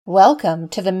Welcome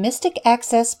to the Mystic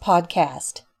Access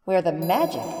Podcast, where the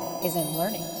magic is in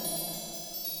learning.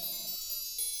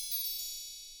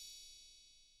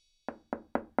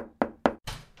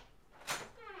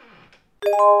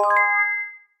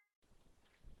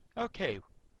 Okay,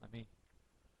 let me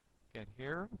get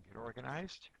here, get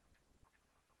organized.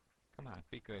 Come on,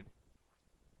 be good.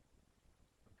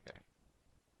 Okay.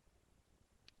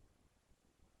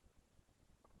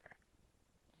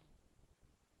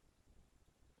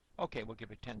 Okay, we'll give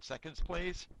it 10 seconds,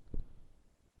 please.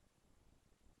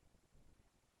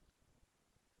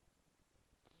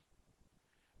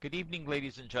 Good evening,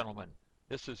 ladies and gentlemen.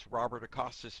 This is Robert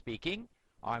Acosta speaking.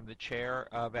 I'm the chair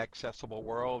of Accessible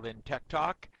World and Tech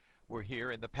Talk. We're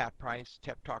here in the Pat Price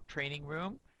Tech Talk training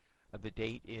room. The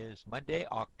date is Monday,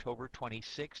 October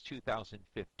 26,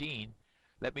 2015.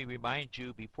 Let me remind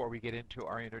you before we get into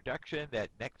our introduction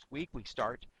that next week we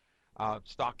start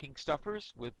stocking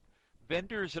stuffers with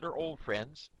vendors that are old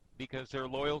friends because they're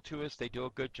loyal to us. They do a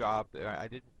good job.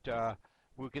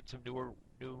 We'll get some new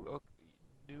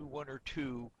one or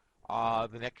two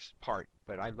the next part.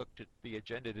 But I looked at the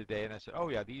agenda today and I said, oh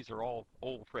yeah, these are all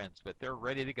old friends, but they're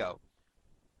ready to go.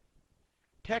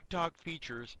 Tech Talk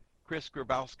features Chris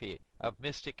Grabowski of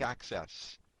Mystic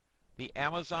Access, the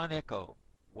Amazon Echo,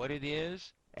 what it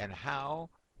is and how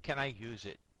can I use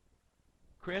it.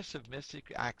 Chris of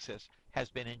Mystic Access has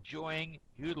been enjoying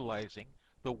utilizing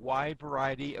the wide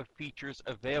variety of features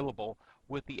available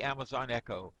with the Amazon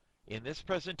Echo. In this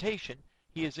presentation,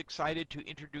 he is excited to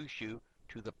introduce you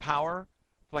to the power,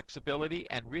 flexibility,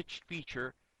 and rich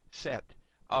feature set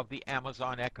of the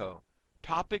Amazon Echo.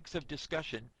 Topics of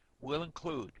discussion will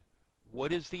include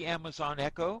what is the Amazon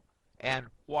Echo and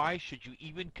why should you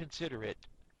even consider it?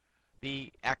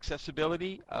 The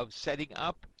accessibility of setting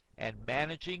up and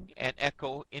managing an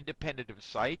Echo independent of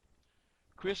site.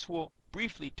 Chris will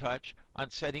briefly touch on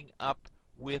setting up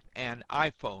with an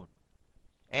iPhone,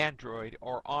 Android,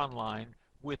 or online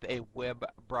with a web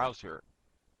browser.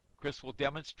 Chris will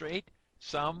demonstrate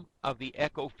some of the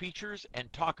Echo features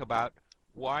and talk about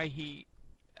why he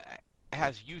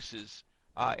has uses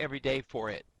every day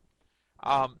for it.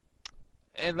 And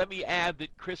let me add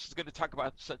that Chris is going to talk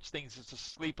about such things as a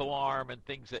sleep alarm and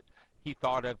things that he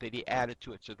thought of that he added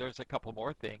to it. So there's a couple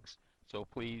more things. So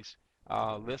please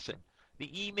listen.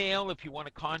 The email, if you want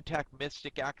to contact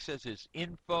Mystic Access, is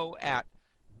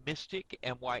info@mystic,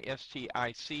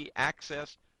 M-Y-S-T-I-C,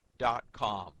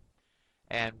 access.com.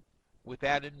 And with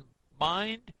that in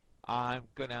mind, I'm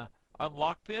going to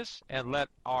unlock this and let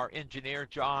our engineer,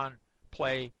 John,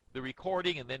 play the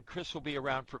recording, and then Chris will be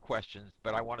around for questions.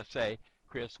 But I want to say,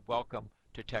 Chris, welcome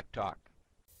to Tech Talk.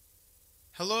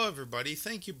 Hello, everybody.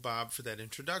 Thank you, Bob, for that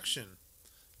introduction.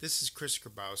 This is Chris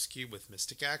Grabowski with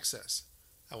Mystic Access.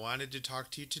 I wanted to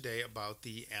talk to you today about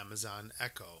the Amazon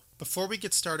Echo. Before we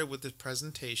get started with the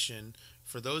presentation,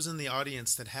 for those in the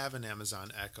audience that have an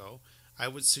Amazon Echo, I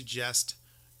would suggest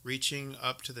reaching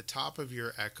up to the top of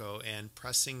your Echo and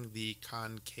pressing the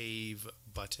concave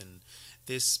button.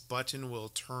 This button will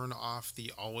turn off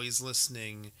the always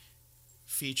listening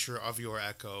feature of your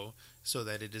Echo so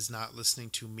that it is not listening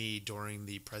to me during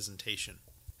the presentation.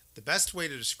 The best way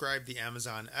to describe the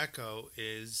Amazon Echo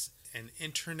is an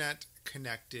internet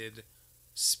connected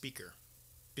speaker.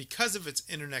 Because of its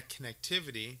internet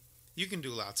connectivity, you can do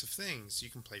lots of things. You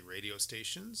can play radio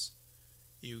stations,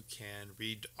 you can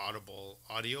read audible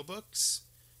audiobooks,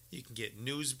 you can get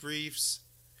news briefs,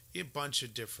 a bunch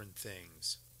of different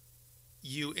things.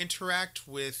 You interact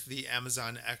with the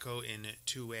Amazon Echo in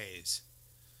two ways.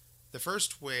 The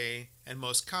first way, and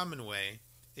most common way,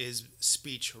 is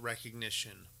speech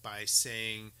recognition by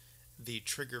saying the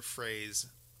trigger phrase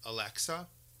Alexa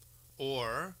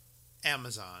or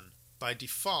Amazon. By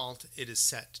default, it is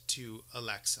set to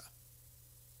Alexa.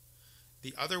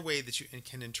 The other way that you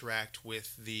can interact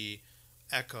with the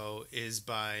Echo is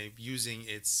by using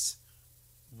its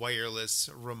wireless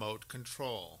remote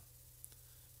control.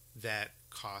 That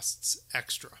costs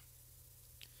extra.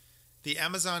 The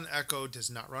Amazon Echo does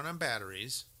not run on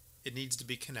batteries. It needs to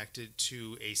be connected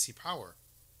to AC power.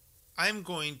 I'm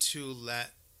going to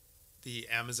let the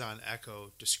Amazon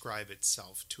Echo describe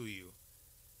itself to you.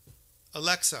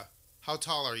 Alexa, how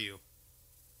tall are you?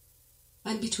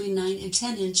 I'm between 9 and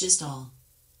 10 inches tall.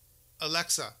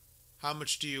 Alexa, how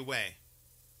much do you weigh?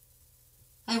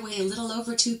 I weigh a little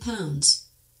over 2 pounds.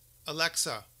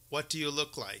 Alexa, what do you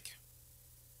look like?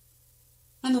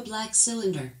 I'm a black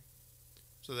cylinder.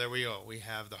 So there we go. We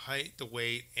have the height, the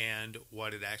weight, and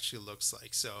what it actually looks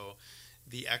like. So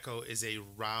the Echo is a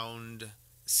round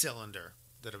cylinder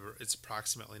that it's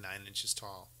approximately 9 inches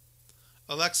tall.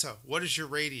 Alexa, what is your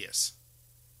radius?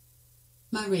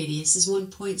 My radius is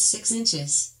 1.6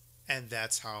 inches. And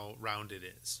that's how round it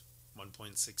is,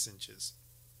 1.6 inches.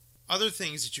 Other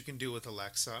things that you can do with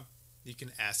Alexa, you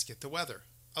can ask it the weather.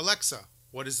 Alexa,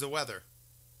 what is the weather?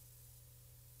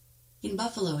 In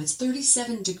Buffalo, it's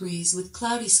 37 degrees with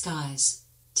cloudy skies.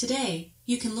 Today,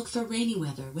 you can look for rainy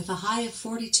weather with a high of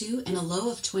 42 and a low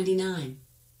of 29.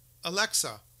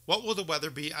 Alexa, what will the weather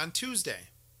be on Tuesday?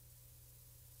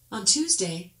 On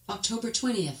Tuesday, October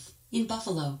 20th, in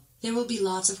Buffalo, there will be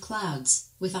lots of clouds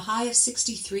with a high of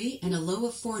 63 and a low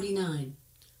of 49.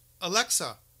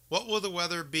 Alexa, what will the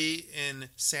weather be in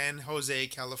San Jose,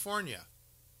 California?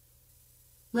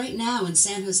 Right now in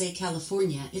San Jose,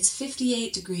 California, it's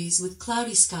 58 degrees with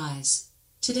cloudy skies.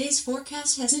 Today's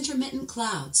forecast has intermittent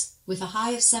clouds with a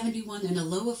high of 71 and a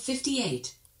low of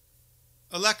 58.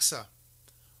 Alexa,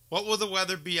 what will the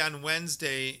weather be on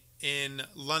Wednesday in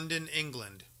London,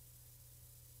 England?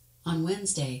 On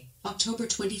Wednesday, October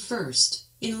 21st,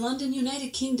 in London,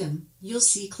 United Kingdom, you'll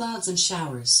see clouds and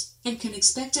showers and can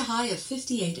expect a high of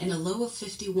 58 and a low of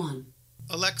 51.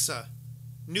 Alexa,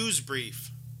 news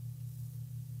brief.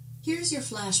 Here's your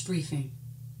flash briefing.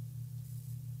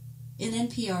 In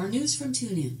NPR News from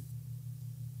TuneIn.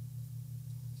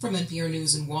 From NPR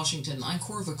News in Washington, I'm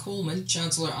Corva Coleman.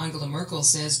 Chancellor Angela Merkel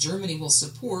says Germany will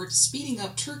support speeding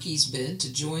up Turkey's bid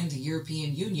to join the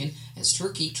European Union as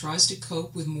Turkey tries to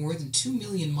cope with more than 2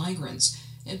 million migrants.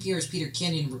 NPR's Peter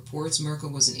Kenyon reports Merkel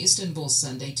was in Istanbul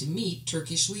Sunday to meet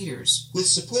Turkish leaders. With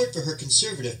support for her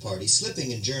Conservative Party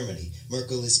slipping in Germany,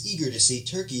 Merkel is eager to see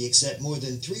Turkey accept more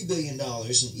than $3 billion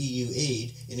in EU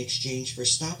aid in exchange for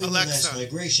stopping the mass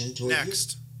migration toward Europe.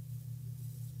 Next.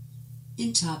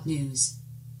 In top news,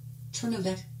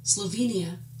 Trnovek,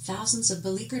 Slovenia, thousands of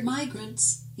beleaguered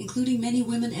migrants, including many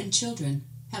women and children,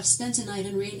 have spent a night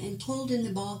in rain and cold in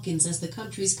the Balkans as the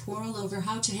countries quarrel over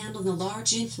how to handle the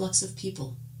large influx of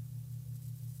people.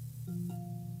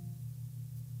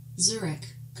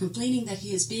 Zurich, complaining that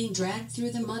he is being dragged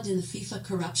through the mud in the FIFA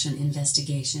corruption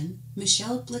investigation,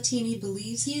 Michel Platini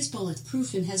believes he is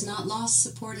bulletproof and has not lost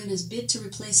support in his bid to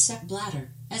replace Sepp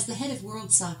Blatter as the head of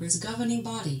World Soccer's governing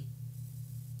body.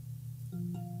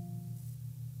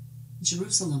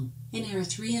 Jerusalem, an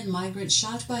Eritrean migrant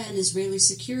shot by an Israeli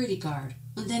security guard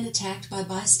and then attacked by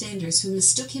bystanders who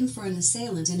mistook him for an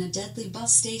assailant in a deadly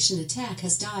bus station attack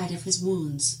has died of his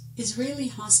wounds, Israeli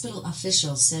hospital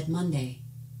officials said Monday.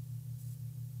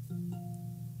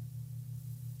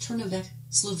 Trnovek,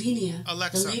 Slovenia,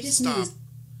 Alexa, the latest stop. news.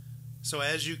 So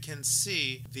as you can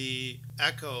see, the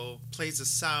echo plays a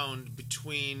sound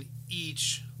between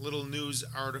each little news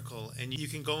article, and you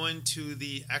can go into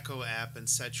the Echo app and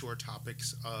set your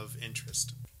topics of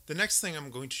interest. The next thing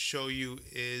I'm going to show you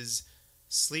is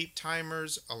sleep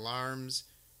timers, alarms,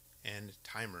 and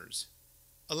timers.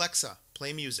 Alexa,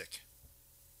 play music.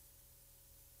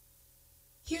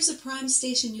 Here's a prime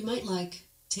station you might like,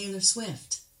 Taylor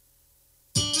Swift.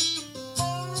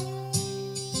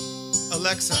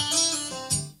 Alexa,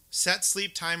 set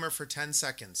sleep timer for 10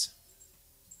 seconds.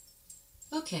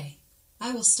 Okay,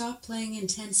 I will stop playing in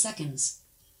 10 seconds.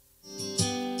 He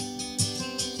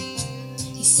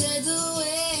said the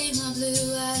way my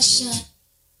blue eyes shine.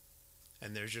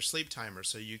 And there's your sleep timer,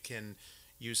 so you can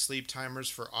use sleep timers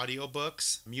for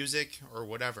audiobooks, music, or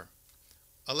whatever.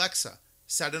 Alexa,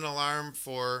 set an alarm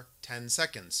for 10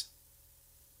 seconds.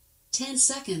 10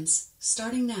 seconds,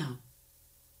 starting now.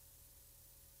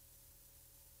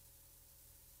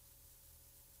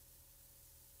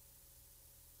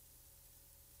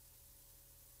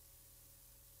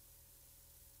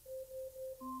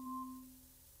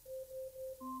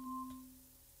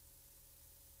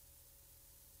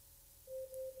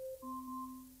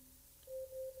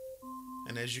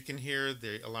 And as you can hear,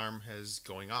 the alarm is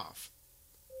going off.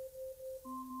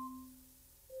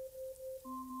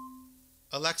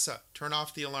 Alexa, turn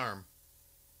off the alarm.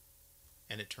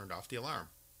 And it turned off the alarm.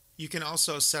 You can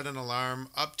also set an alarm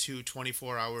up to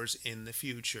 24 hours in the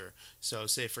future. So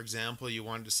say, for example, you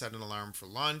wanted to set an alarm for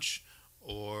lunch,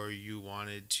 or you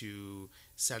wanted to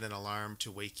set an alarm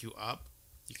to wake you up.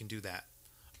 You can do that.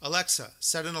 Alexa,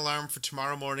 set an alarm for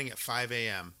tomorrow morning at 5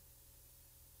 a.m.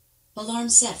 Alarm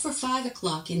set for 5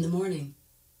 o'clock in the morning.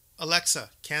 Alexa,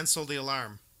 cancel the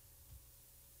alarm.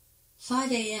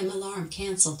 5 a.m. alarm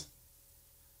canceled.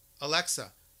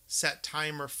 Alexa, set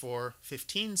timer for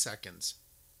 15 seconds.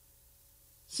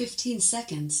 15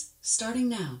 seconds, starting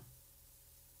now.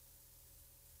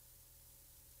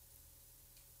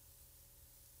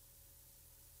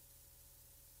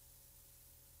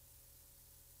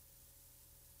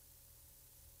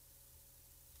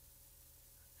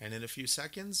 And in a few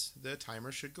seconds, the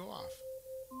timer should go off.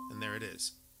 And there it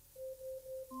is.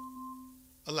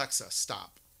 Alexa,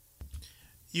 stop.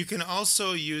 You can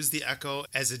also use the Echo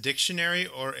as a dictionary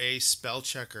or a spell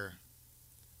checker.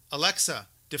 Alexa,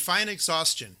 define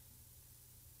exhaustion.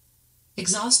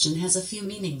 Exhaustion has a few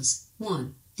meanings.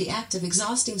 1. The act of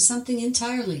exhausting something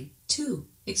entirely. 2.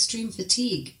 Extreme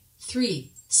fatigue.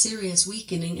 3. Serious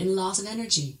weakening and loss of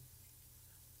energy.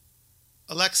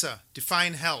 Alexa,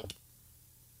 define help.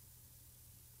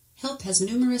 Help has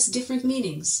numerous different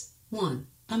meanings. 1.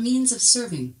 A means of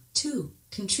serving. 2.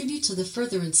 Contribute to the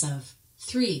furtherance of.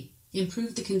 3.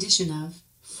 Improve the condition of.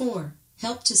 4.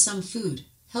 Help to some food.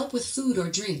 Help with food or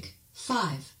drink.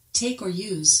 5. Take or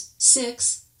use.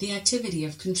 6. The activity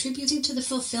of contributing to the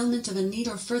fulfillment of a need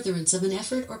or furtherance of an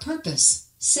effort or purpose.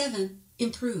 7.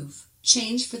 Improve.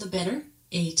 Change for the better.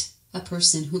 8. A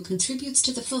person who contributes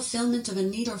to the fulfillment of a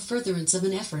need or furtherance of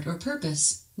an effort or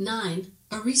purpose. 9.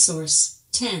 A resource.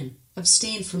 10.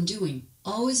 Abstain from doing.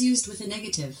 Always used with a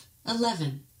negative.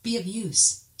 11. Be of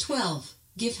use. 12.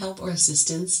 Give help or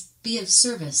assistance. Be of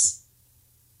service.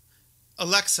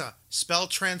 Alexa, spell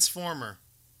transformer.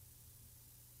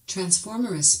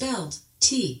 Transformer is spelled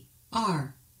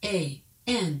Transformer.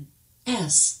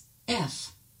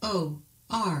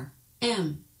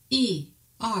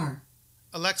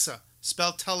 Alexa,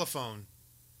 spell telephone.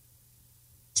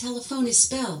 Telephone is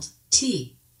spelled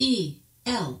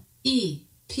Telephone.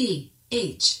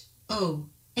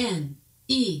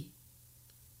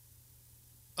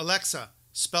 Alexa,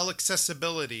 spell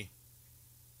accessibility.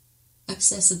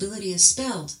 Accessibility is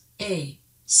spelled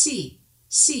Accessibility.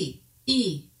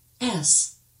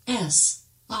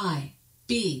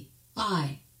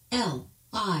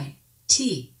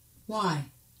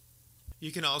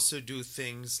 You can also do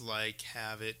things like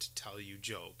have it tell you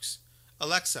jokes.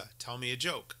 Alexa, tell me a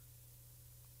joke.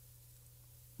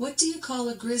 What do you call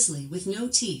a grizzly with no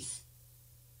teeth?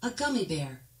 A gummy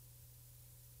bear.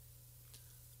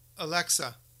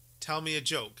 Alexa, tell me a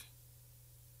joke.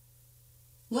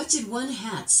 What did one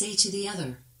hat say to the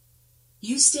other?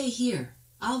 You stay here.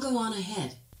 I'll go on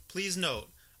ahead. Please note,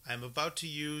 I am about to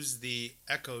use the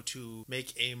Echo to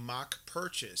make a mock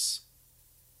purchase.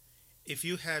 If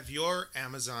you have your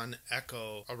Amazon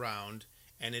Echo around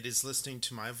and it is listening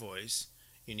to my voice,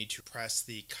 you need to press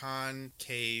the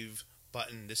concave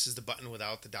button. This is the button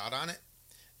without the dot on it.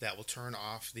 That will turn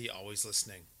off the always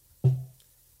listening.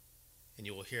 And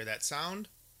you will hear that sound,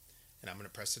 and I'm going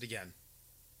to press it again.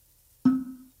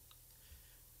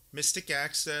 Mystic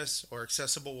Access or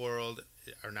Accessible World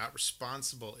are not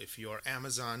responsible if your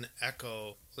Amazon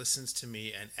Echo listens to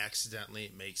me and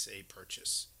accidentally makes a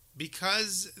purchase.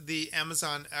 Because the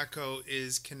Amazon Echo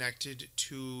is connected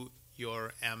to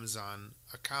your Amazon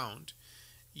account,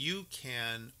 you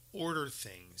can order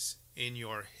things in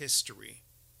your history.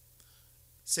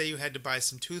 Say you had to buy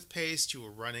some toothpaste, you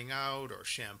were running out, or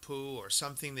shampoo, or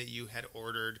something that you had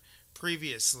ordered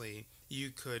previously. You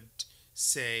could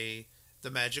say the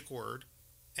magic word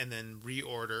and then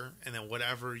reorder, and then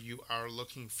whatever you are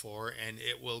looking for, and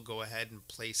it will go ahead and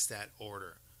place that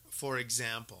order. For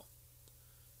example,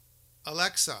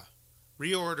 Alexa,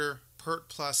 reorder Pert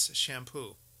Plus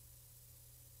shampoo.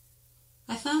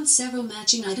 I found several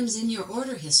matching items in your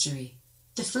order history.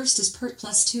 The first is Pert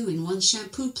Plus 2-in-1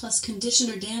 shampoo plus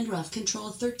conditioner dandruff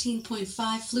control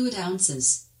 13.5 fluid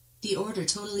ounces. The order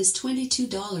total is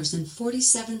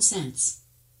 $22.47.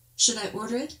 Should I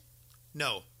order it?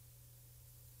 No.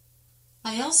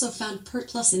 I also found Pert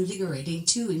Plus Invigorating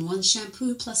 2-in-1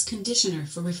 shampoo plus conditioner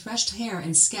for refreshed hair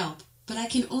and scalp, but I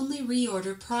can only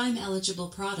reorder Prime eligible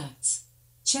products.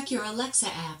 Check your Alexa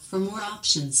app for more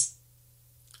options.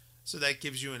 So that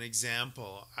gives you an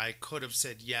example. I could have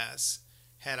said yes.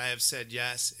 Had I have said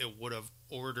yes, it would have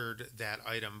ordered that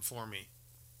item for me.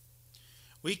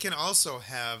 We can also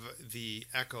have the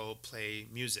Echo play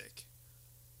music.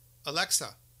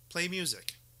 Alexa, play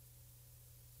music.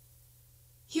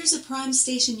 Here's a Prime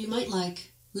station you might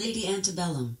like, Lady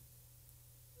Antebellum.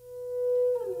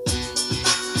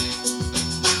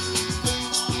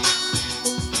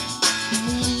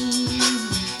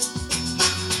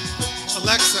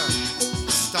 Alexa,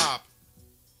 stop.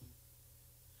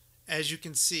 As you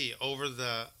can see, over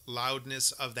the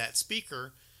loudness of that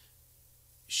speaker,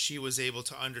 she was able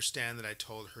to understand that I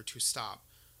told her to stop.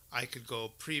 I could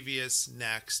go previous,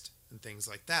 next, and things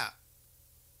like that.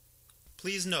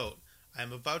 Please note, I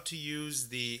am about to use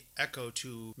the Echo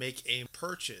to make a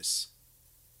purchase.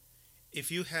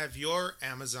 If you have your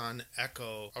Amazon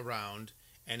Echo around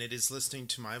and it is listening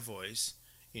to my voice,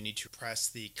 you need to press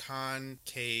the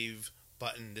concave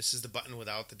button. This is the button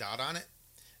without the dot on it.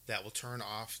 That will turn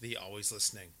off the always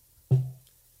listening.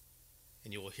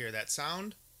 And you will hear that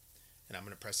sound, and I'm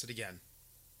going to press it again.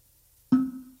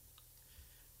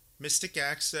 Mystic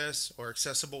Access or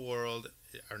Accessible World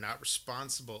are not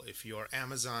responsible if your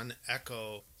Amazon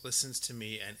Echo listens to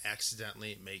me and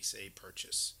accidentally makes a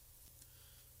purchase.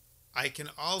 I can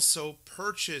also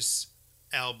purchase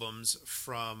albums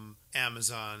from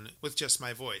Amazon with just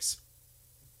my voice.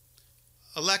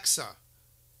 Alexa,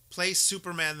 play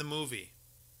Superman the movie.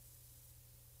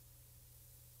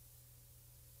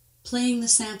 Playing the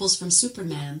samples from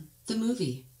Superman, the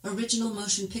movie, original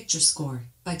motion picture score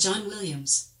by John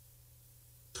Williams.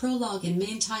 Prologue and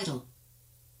main title.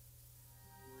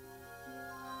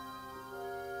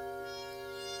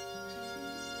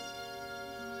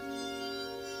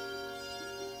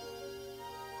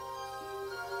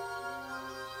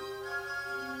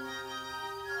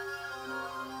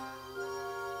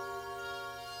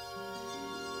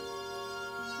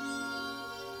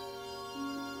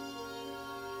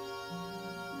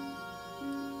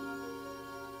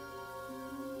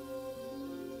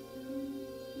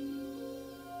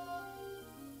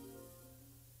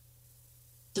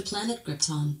 The planet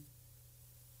Krypton.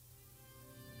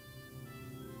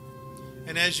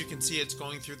 And as you can see, it's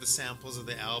going through the samples of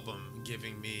the album,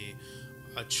 giving me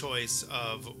a choice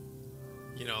of,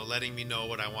 letting me know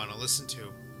what I want to listen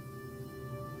to.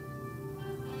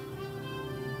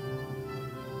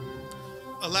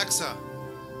 Alexa,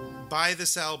 buy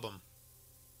this album.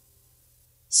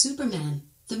 Superman,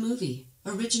 the movie,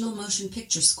 original motion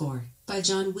picture score by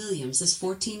John Williams is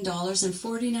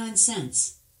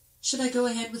 $14.49. Should I go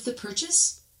ahead with the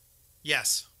purchase?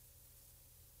 Yes.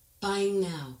 Buying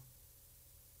now.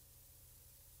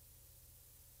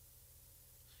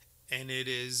 And it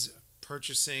is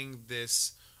purchasing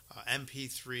this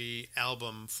MP3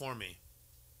 album for me.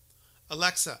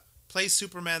 Alexa, play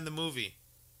Superman the movie.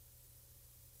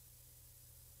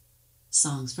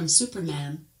 Songs from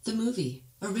Superman, the movie,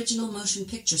 original motion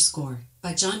picture score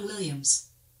by John Williams.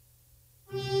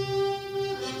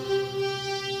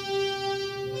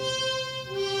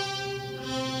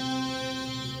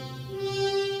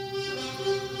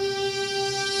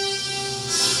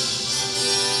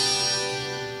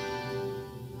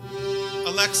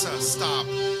 Alexa, stop.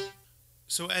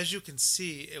 So as you can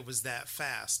see, it was that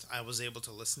fast. I was able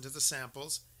to listen to the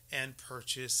samples and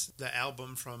purchase the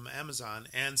album from Amazon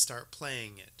and start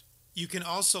playing it. You can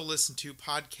also listen to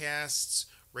podcasts,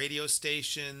 radio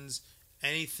stations,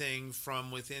 anything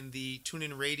from within the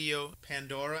TuneIn Radio,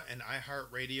 Pandora, and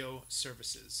iHeartRadio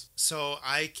services. So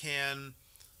I can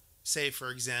say, for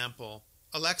example,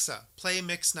 Alexa, play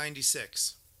Mix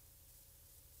 96.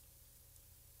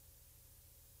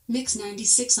 Mix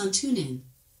 96 on TuneIn.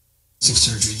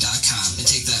 Surgery.com and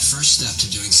take that first step to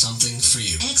doing something for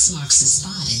you. X marks the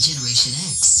spot in Generation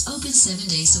X. Open 7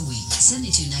 days a week.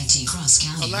 7219 Cross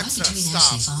County. Alexa, right between stop.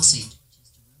 Ashley Fawcett.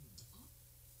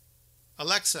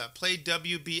 Alexa, play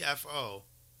WBFO.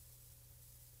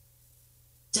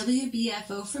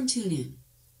 WBFO from TuneIn.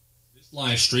 This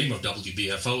live stream of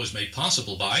WBFO is made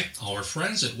possible by our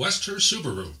friends at Westhurst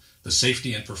Subaru. The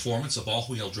safety and performance of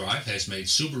all-wheel drive has made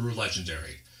Subaru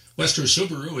legendary. Westhurst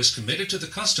Subaru is committed to the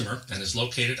customer and is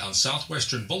located on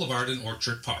Southwestern Boulevard in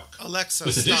Orchard Park. Alexa,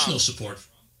 with additional stop. support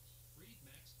from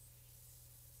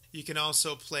You can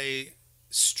also play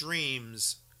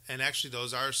streams, and actually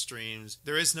those are streams.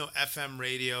 There is no FM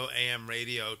radio, AM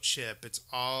radio chip. It's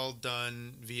all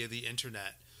done via the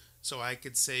internet. So I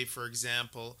could say, for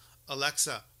example,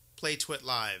 Alexa, play Twit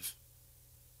Live.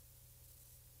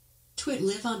 Twit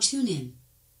Live on TuneIn.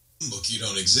 Look, you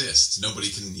don't exist.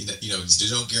 Nobody can,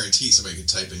 there's no guarantee somebody can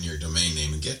type in your domain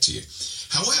name and get to you.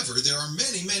 However, there are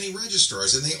many, many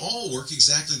registrars, and they all work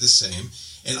exactly the same,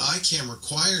 and ICANN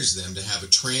requires them to have a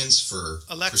transfer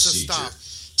Alexa, procedure. stop.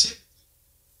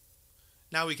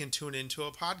 Now we can tune into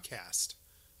a podcast.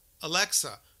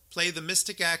 Alexa, play the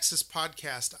Mystic Access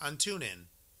podcast on TuneIn.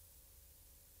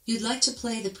 You'd like to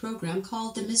play the program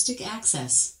called The Mystic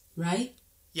Access, right?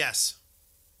 Yes.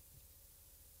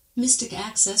 Mystic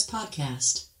Access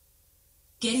Podcast.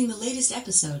 Getting the latest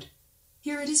episode.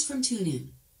 Here it is from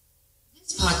TuneIn.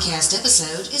 This podcast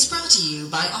episode is brought to you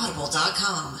by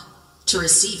Audible.com. To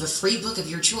receive a free book of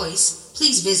your choice,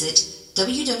 please visit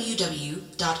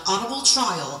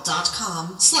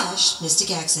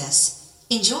www.audibletrial.com/mysticaccess.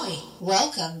 Enjoy.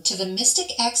 Welcome to the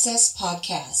Mystic Access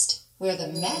Podcast, where the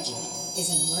magic is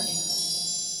in learning.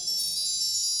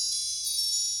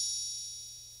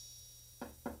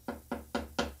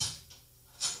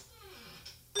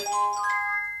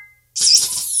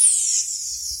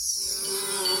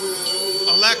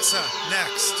 Alexa,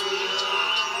 next.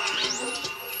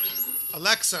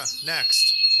 Alexa,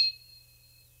 next.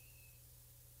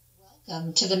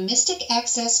 Welcome to the Mystic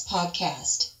Access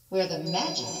Podcast, where the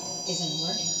magic is in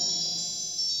learning.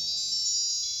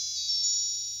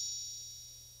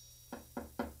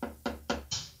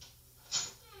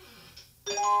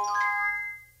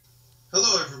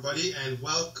 everybody, and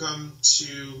welcome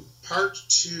to part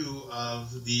 2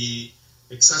 of the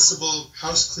Accessible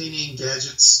House Cleaning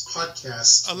Gadgets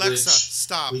podcast. Alexa,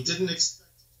 stop. We didn't expect.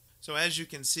 So as you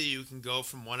can see, you can go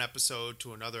from one episode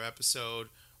to another episode,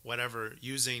 whatever,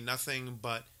 using nothing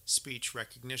but speech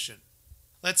recognition.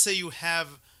 Let's say you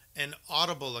have an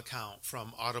Audible account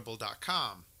from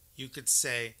audible.com. You could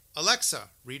say, Alexa,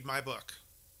 read my book.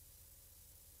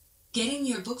 Getting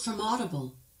your book from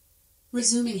Audible.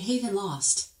 Resuming Haven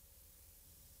Lost.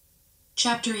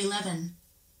 Chapter 11.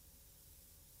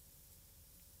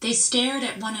 They stared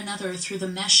at one another through the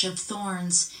mesh of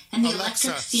thorns, and the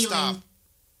electric feeling... Stop.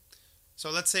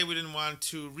 So let's say we didn't want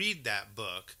to read that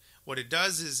book. What it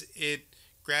does is it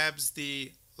grabs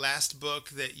the last book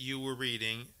that you were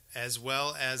reading, as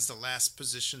well as the last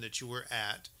position that you were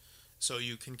at, so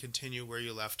you can continue where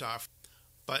you left off.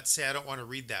 But say I don't want to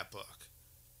read that book.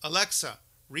 Alexa,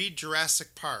 read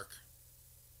Jurassic Park.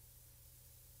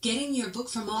 Getting your book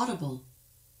from Audible.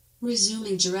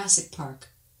 Resuming Jurassic Park.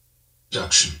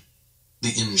 Introduction. The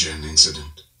InGen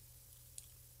Incident.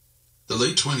 The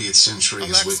late 20th century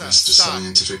has witnessed a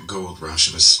scientific gold rush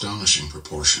of astonishing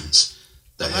proportions.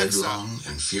 The headlong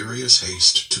and furious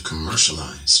haste to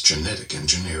commercialize genetic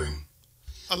engineering.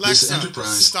 Alexa, this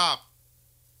enterprise... stop.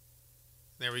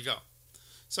 There we go.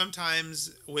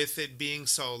 Sometimes with it being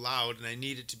so loud, and I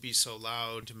need it to be so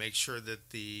loud to make sure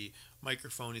that the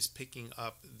microphone is picking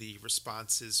up the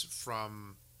responses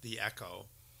from the echo,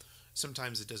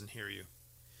 sometimes it doesn't hear you.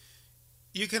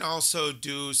 You can also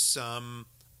do some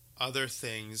other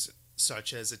things,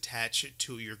 such as attach it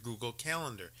to your Google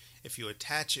Calendar. If you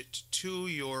attach it to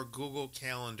your Google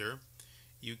Calendar,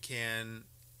 you can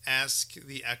ask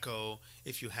the echo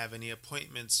if you have any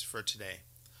appointments for today.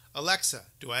 Alexa,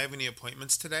 do I have any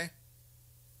appointments today?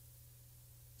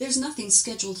 There's nothing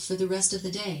scheduled for the rest of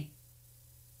the day.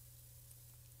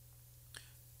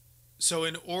 So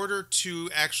in order to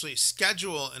actually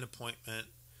schedule an appointment,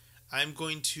 I'm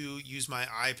going to use my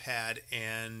iPad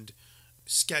and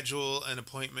schedule an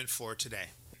appointment for today.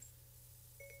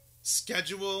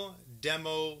 Schedule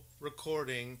demo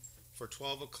recording for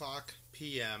 12 o'clock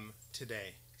p.m.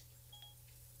 today.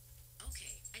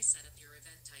 Okay, I set up your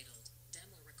event titled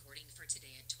Demo Recording for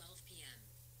today at 12 p.m.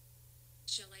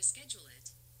 Shall I schedule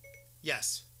it?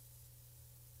 Yes.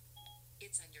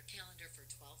 It's on your calendar for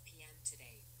 12 p.m.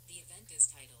 today. The event is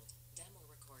titled Demo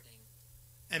Recording.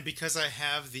 And because I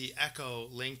have the echo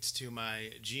linked to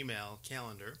my Gmail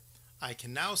calendar, I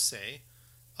can now say,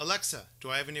 Alexa, do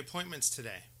I have any appointments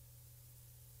today?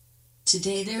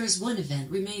 Today there is one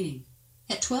event remaining.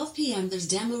 At 12 p.m. there's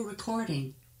demo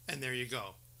recording. And there you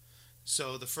go.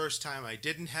 So the first time I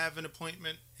didn't have an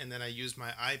appointment, and then I used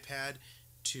my iPad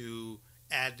to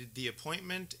add the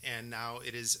appointment, and now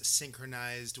it is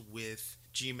synchronized with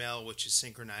Gmail, which is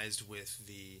synchronized with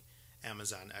the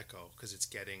Amazon Echo, because it's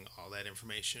getting all that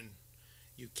information.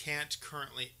 You can't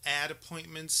currently add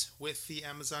appointments with the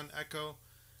Amazon Echo.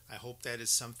 I hope that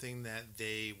is something that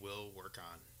they will work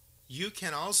on. You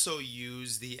can also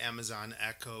use the Amazon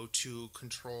Echo to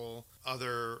control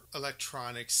other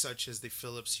electronics such as the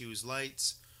Philips Hue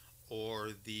lights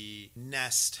or the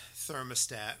Nest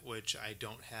thermostat, which I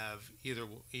don't have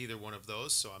either one of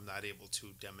those, so I'm not able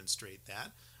to demonstrate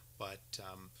that. But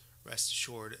rest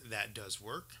assured that does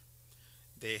work.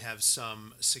 They have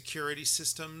some security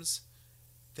systems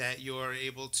that you're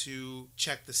able to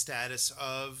check the status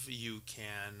of. You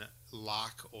can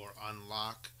lock or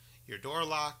unlock your door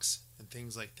locks and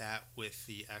things like that with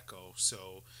the Echo.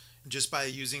 So just by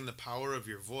using the power of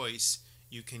your voice,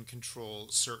 you can control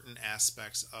certain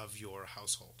aspects of your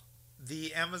household.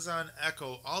 The Amazon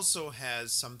Echo also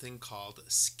has something called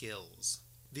Skills.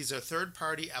 These are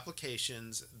third-party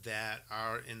applications that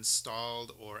are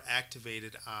installed or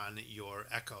activated on your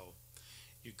Echo.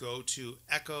 You go to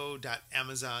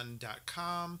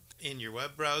echo.amazon.com in your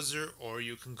web browser, or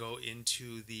you can go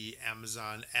into the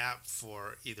Amazon app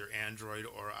for either Android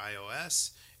or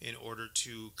iOS in order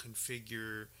to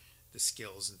configure the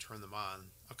skills and turn them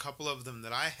on. A couple of them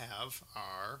that I have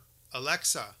are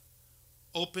Alexa,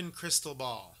 open Crystal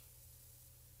Ball.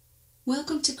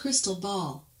 Welcome to Crystal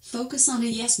Ball. Focus on a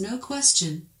yes/no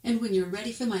question, and when you're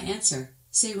ready for my answer,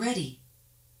 say ready.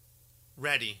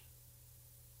 Ready.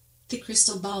 The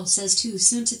crystal ball says too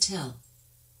soon to tell.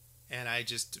 And I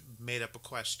just made up a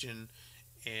question,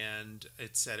 and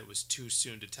it said it was too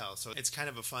soon to tell. So it's kind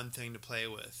of a fun thing to play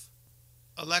with.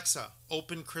 Alexa,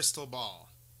 open Crystal Ball.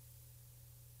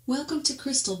 Welcome to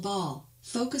Crystal Ball.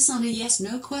 Focus on a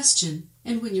yes/no question,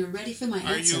 and when you're ready for my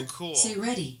answer, say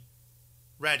ready.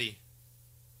 Ready.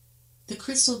 The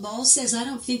crystal ball says I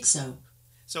don't think so.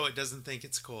 So it doesn't think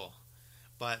it's cool.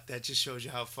 but that just shows you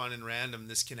how fun and random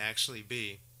this can actually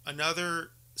be.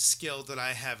 Another skill that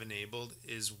I have enabled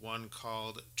is one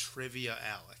called Trivia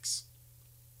Alex.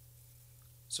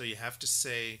 So you have to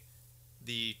say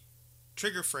the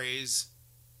trigger phrase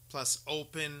plus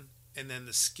open and then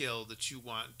the skill that you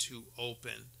want to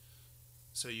open.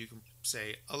 So you can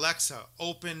say, Alexa,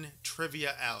 open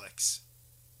Trivia Alex.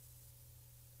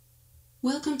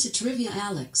 Welcome to Trivia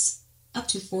Alex. Up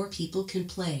to 4 people can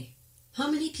play. How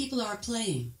many people are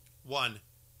playing? 1.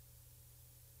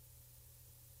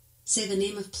 Say the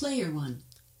name of player 1.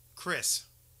 Chris.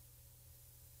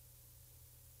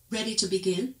 Ready to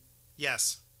begin?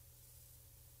 Yes.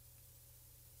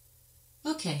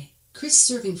 Okay. Chris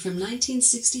serving from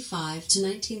 1965 to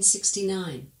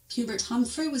 1969. Hubert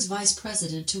Humphrey was vice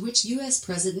president to which U.S.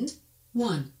 president?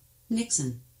 1.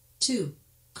 Nixon. 2.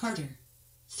 Carter.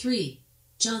 3.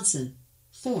 Johnson.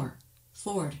 4.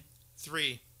 Ford.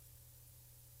 3.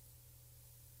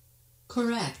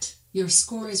 Correct. Your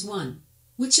score is 1.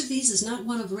 Which of these is not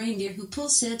one of reindeer who pull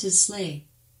Santa's sleigh?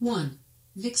 1.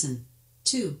 Vixen.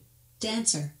 2.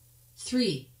 Dancer.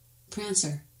 3.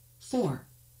 Prancer. 4.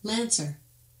 Lancer.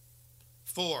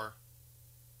 4.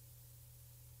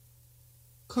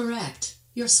 Correct.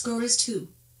 Your score is 2.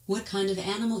 What kind of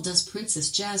animal does Princess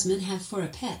Jasmine have for a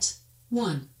pet?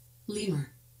 1. Lemur.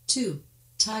 2.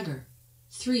 Tiger.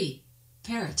 3.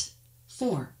 Parrot.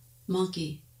 4.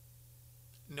 Monkey.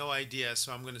 No idea,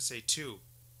 so I'm going to say 2.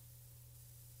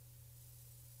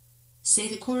 Say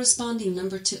the corresponding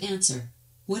number to answer.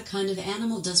 What kind of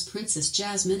animal does Princess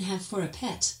Jasmine have for a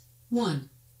pet? 1.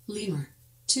 Lemur.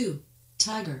 2.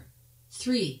 Tiger.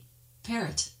 3.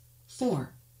 Parrot.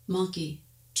 4. Monkey.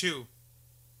 2.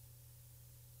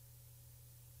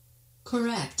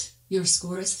 Correct. Your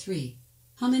score is 3.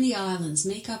 How many islands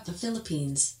make up the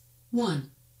Philippines?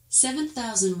 1.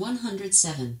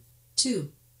 7,107.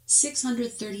 2.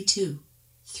 632.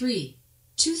 3.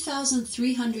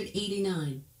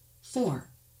 2,389. 4.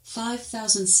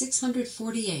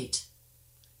 5,648.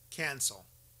 Cancel.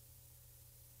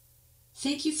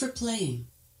 Thank you for playing.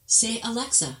 Say,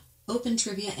 Alexa, open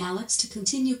Trivia Alex to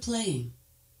continue playing.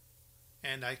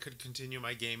 And I could continue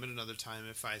my game at another time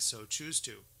if I so choose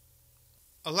to.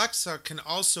 Alexa can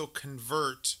also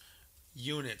convert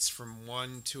units from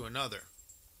one to another.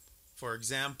 For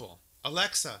example,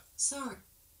 Alexa. Sorry.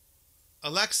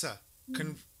 Alexa,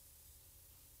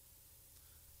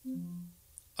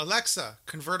 Alexa,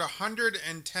 convert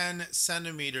 110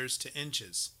 centimeters to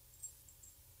inches.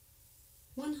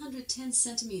 110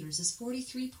 centimeters is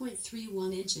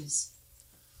 43.31 inches.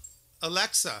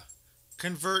 Alexa,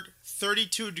 convert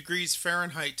 32 degrees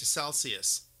Fahrenheit to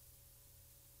Celsius.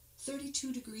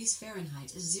 32 degrees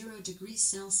Fahrenheit is 0 degrees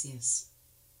Celsius.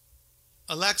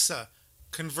 Alexa,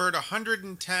 convert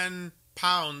 110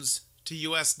 pounds to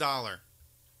US dollar.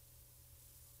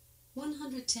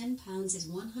 110 pounds is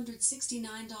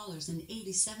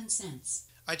 $169.87.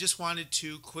 I just wanted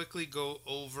to quickly go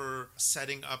over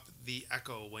setting up the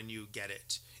Echo when you get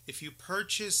it. If you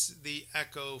purchase the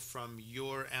Echo from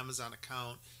your Amazon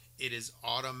account, it is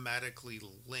automatically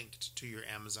linked to your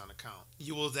Amazon account.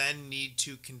 You will then need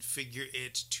to configure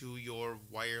it to your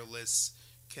wireless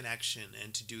connection,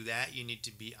 and to do that you need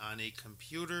to be on a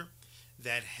computer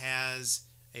that has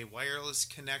a wireless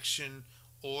connection,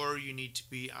 or you need to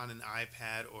be on an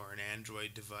iPad or an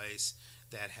Android device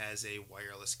that has a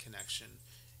wireless connection.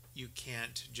 You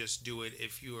can't just do it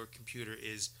if your computer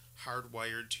is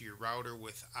hardwired to your router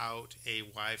without a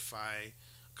Wi-Fi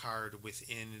card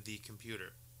within the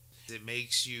computer. It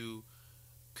makes you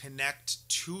connect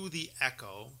to the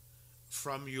Echo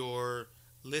from your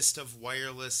list of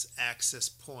wireless access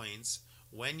points.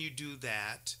 When you do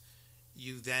that,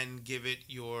 you then give it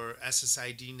your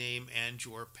SSID name and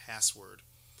your password.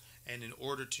 And in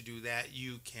order to do that,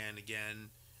 you can again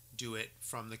do it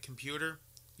from the computer.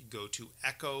 You go to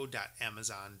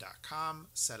echo.amazon.com,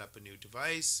 set up a new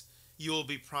device. You will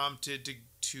be prompted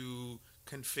to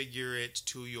configure it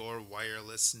to your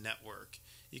wireless network.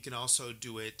 You can also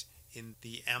do it in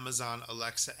the Amazon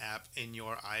Alexa app in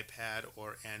your iPad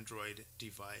or Android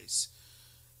device.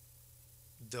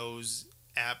 Those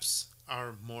apps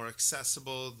are more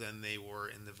accessible than they were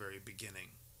in the very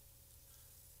beginning.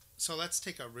 So let's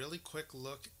take a really quick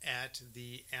look at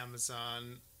the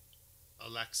Amazon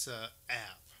Alexa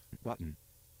app. Button.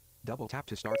 Double tap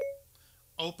to start.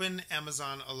 Open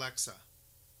Amazon Alexa.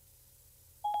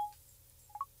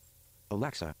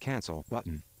 Alexa, cancel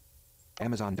button.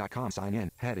 Amazon.com sign in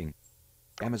heading.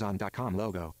 Amazon.com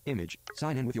logo, image,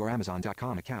 sign in with your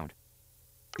Amazon.com account.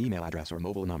 Email address or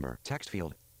mobile number, text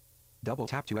field. Double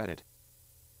tap to edit.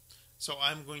 So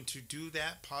I'm going to do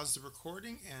that, pause the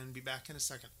recording, and be back in a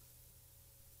second.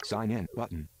 Sign in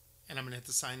button. And I'm going to hit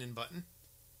the sign in button.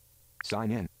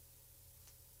 Sign in.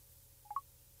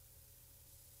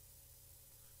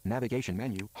 Navigation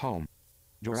menu, home.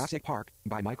 Jurassic Park,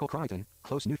 by Michael Crichton,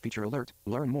 close new feature alert,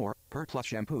 learn more, Pert Plus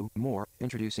shampoo, more,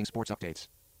 introducing sports updates.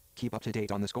 Keep up to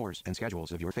date on the scores and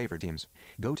schedules of your favorite teams.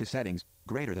 Go to settings,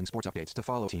 greater than sports updates to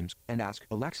follow teams, and ask,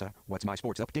 Alexa, what's my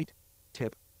sports update?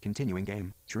 Tip, continuing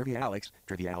game, Trivia Alex.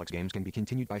 Trivia Alex games can be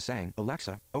continued by saying,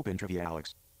 Alexa, open Trivia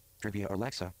Alex. Trivia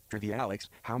Alexa, Trivia Alex,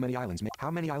 how many islands make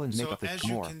up the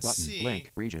more button, see,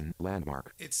 link, region,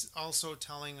 landmark. It's also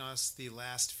telling us the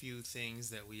last few things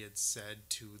that we had said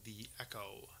to the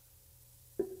Echo.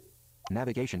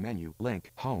 Navigation menu,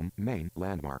 link, home, main,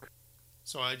 landmark.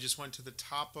 So I just went to the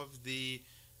top of the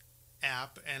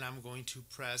app and I'm going to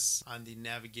press on the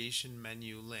navigation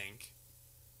menu link.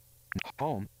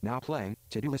 Home, now playing,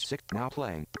 to-do list 6, now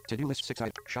playing, to-do list 6,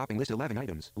 shopping list 11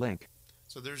 items, link.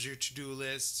 So there's your to-do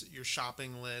lists, your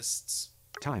shopping lists.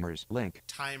 Timers, link.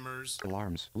 Timers.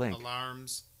 Alarms, link.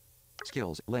 Alarms.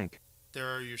 Skills, link.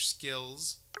 There are your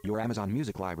skills. Your Amazon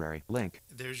Music library, link.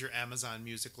 There's your Amazon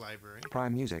Music library.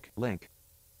 Prime Music, link.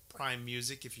 Prime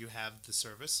Music if you have the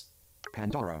service.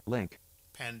 Pandora, link.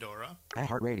 Pandora.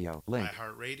 iHeartRadio, link.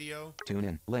 iHeartRadio.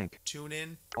 TuneIn, link.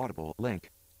 TuneIn. Audible,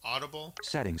 link. Audible.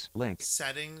 Settings, link.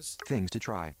 Settings. Things to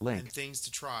try, link. And things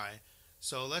to try.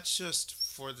 So let's just,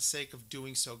 for the sake of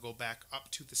doing so, go back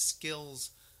up to the skills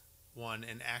one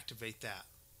and activate that.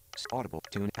 Audible,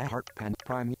 Tune, iHeart,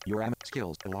 Prime, your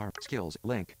skills, alarm, skills,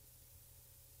 link.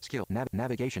 Skill,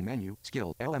 navigation menu,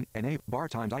 skill, LM, NA, bar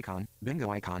times icon,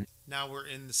 bingo icon. Now we're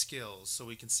in the skills, so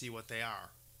we can see what they are.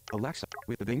 Alexa,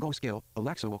 with the bingo skill,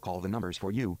 Alexa will call the numbers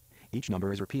for you. Each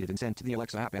number is repeated and sent to the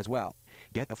Alexa app as well.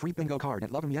 Get a free bingo card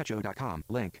at loveemyecho.com,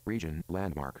 link, region,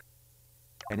 landmark.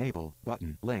 Enable,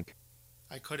 button, link.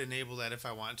 I could enable that if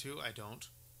I want to, I don't.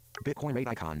 Bitcoin rate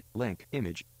icon, link,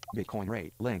 image, Bitcoin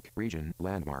rate, link, region,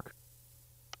 landmark.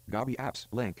 Gabi apps,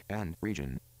 link, and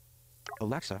region.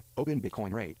 Alexa, open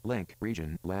Bitcoin rate, link,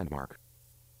 region, landmark.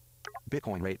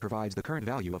 Bitcoin rate provides the current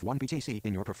value of 1 BTC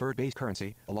in your preferred base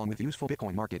currency, along with useful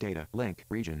Bitcoin market data, link,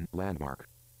 region, landmark.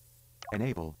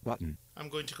 Enable, button. I'm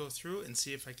going to go through and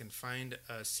see if I can find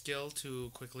a skill to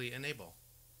quickly enable.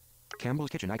 Campbell's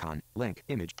Kitchen icon, link,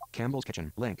 image, Campbell's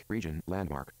Kitchen, link, region,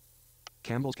 landmark.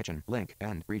 Campbell's Kitchen, link,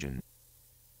 and region.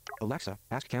 Alexa,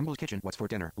 ask Campbell's Kitchen what's for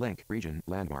dinner, link, region,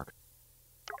 landmark.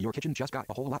 Your kitchen just got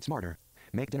a whole lot smarter.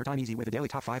 Make dinner time easy with a daily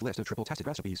top 5 list of triple-tested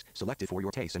recipes, selected for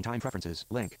your taste and time preferences,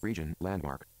 link, region,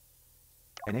 landmark.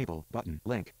 Enable, button,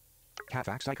 link.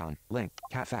 Catfax icon, link,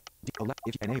 cat fact,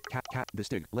 if enable cat, the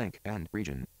stig, link, and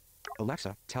region.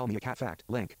 Alexa, tell me a cat fact,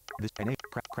 link. This enable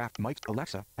craft Mike.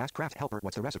 Alexa, ask Craft Helper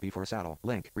what's the recipe for a saddle,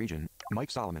 link, region.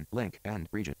 Mike Solomon, link, and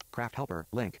region. Craft Helper,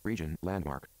 link, region,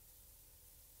 landmark.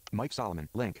 Mike Solomon,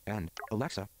 link, and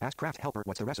Alexa, ask Craft Helper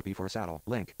what's the recipe for a saddle,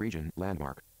 link, region,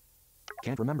 landmark.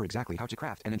 Can't remember exactly how to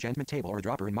craft an enchantment table or a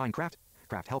dropper in Minecraft?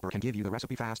 Craft Helper can give you the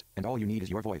recipe fast, and all you need is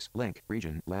your voice, link,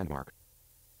 region, landmark.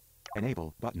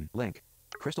 Enable, button, link.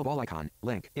 Crystal ball icon,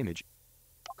 link, image.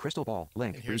 Crystal ball,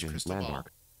 link, region, landmark.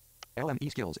 Ball.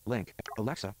 LME skills, link.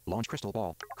 Alexa, launch Crystal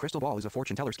Ball. Crystal Ball is a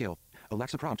fortune teller skill.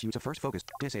 Alexa prompts you to first focus,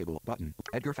 disable, button.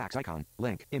 Edgar Fax icon,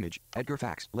 link, image. Edgar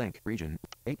Fax, link, region.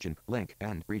 Agent, link,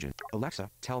 and region. Alexa,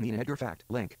 tell me an Edgar fact,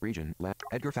 link, region.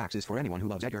 Edgar Fax is for anyone who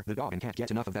loves Edgar the dog and can't get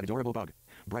enough of that adorable bug.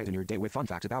 Brighten your day with fun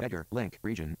facts about Edgar, link,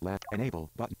 region. Enable,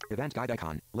 button. Event guide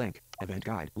icon, link. Event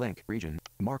guide, link, region.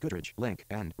 Mark Goodridge, link,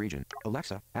 and region.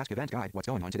 Alexa, ask event guide what's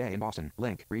going on today in Boston,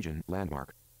 link, region,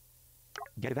 landmark.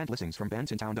 Get event listings from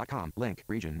bensontown.com, link,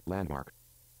 region, landmark.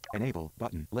 Enable,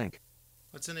 button, link.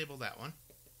 Let's enable that one.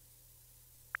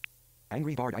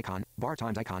 Angry Bard icon, bar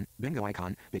times icon, bingo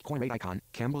icon, Bitcoin rate icon,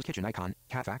 Campbell's Kitchen icon,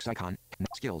 Catfax icon,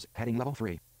 skills, heading level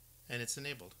 3. And it's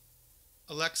enabled.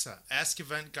 Alexa, ask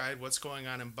event guide what's going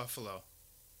on in Buffalo.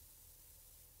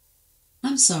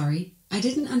 I'm sorry, I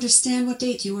didn't understand what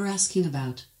date you were asking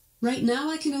about. Right now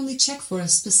I can only check for a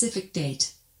specific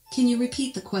date. Can you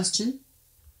repeat the question?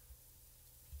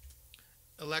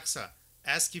 Alexa,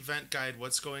 ask event guide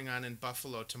what's going on in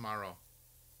Buffalo tomorrow.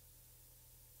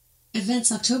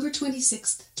 Events October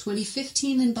 26th,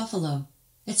 2015 in Buffalo.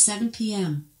 At 7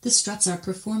 p.m., the Struts are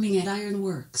performing at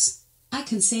Ironworks. I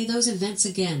can say those events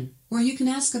again, or you can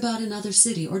ask about another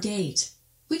city or date.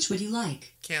 Which would you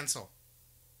like? Cancel.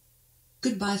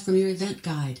 Goodbye from your event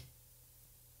guide.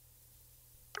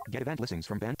 Get event listings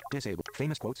from Ben. Disable.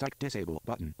 Famous quotes like disable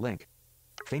button. Link.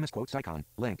 Famous quotes icon,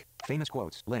 link. Famous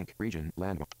quotes, link, region,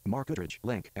 landmark. Mark Goodridge,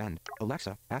 link, and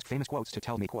Alexa, ask famous quotes to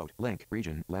tell me quote, link,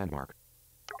 region, landmark.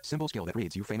 Symbol skill that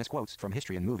reads you famous quotes from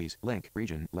history and movies, link,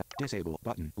 region, disable,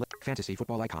 button, Fantasy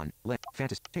football icon. Link.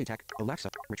 Fantasy. Tech. Alexa.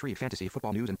 Retrieve fantasy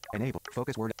football news and enable.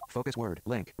 Focus word. Focus word.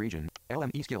 Link. Region.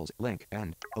 LME skills. Link.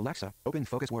 And. Alexa. Open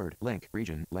focus word. Link.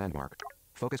 Region. Landmark.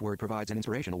 Focus word provides an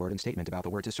inspirational word and statement about the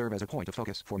word to serve as a point of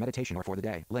focus for meditation or for the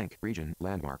day. Link. Region.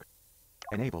 Landmark.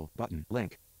 Enable. Button.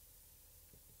 Link.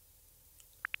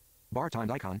 Bar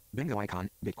timed icon. Bingo icon.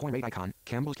 Bitcoin rate icon.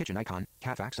 Campbell's Kitchen icon.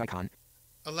 Cafax icon.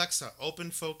 Alexa, open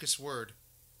focus word.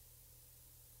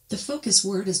 The focus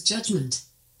word is judgment.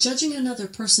 Judging another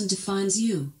person defines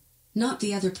you, not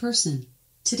the other person.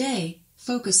 Today,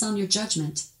 focus on your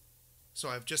judgment. So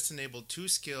I've just enabled 2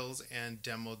 skills and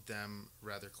demoed them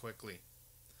rather quickly.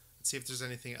 Let's see if there's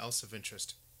anything else of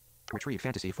interest. Retrieve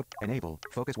fantasy foot. Enable.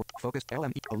 Focus. Focus.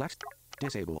 LME. Alexa.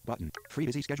 Disable. Button. Free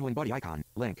busy scheduling buddy icon.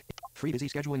 Link. Free busy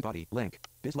scheduling buddy. Link.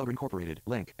 BizLoader Incorporated.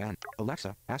 Link. And.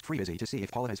 Alexa. Ask Free busy to see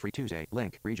if Paula has free Tuesday.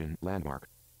 Link. Region. Landmark.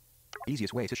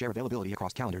 Easiest way to share availability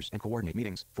across calendars and coordinate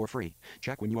meetings for free.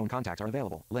 Check when your own contacts are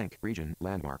available. Link. Region.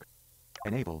 Landmark.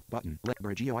 Enable. Button. Link.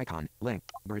 Bergio icon. Link.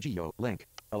 Bergio. Link.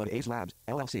 Elevate Labs.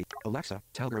 LLC. Alexa.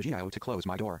 Tell Bergio to close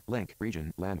my door. Link.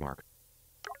 Region. Landmark.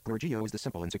 Bergio is the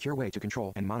simple and secure way to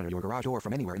control and monitor your garage door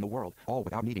from anywhere in the world, all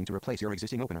without needing to replace your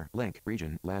existing opener. Link.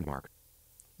 Region. Landmark.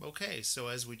 Okay, so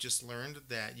as we just learned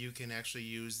that you can actually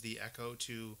use the Echo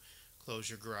to close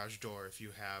your garage door if you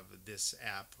have this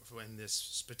app and this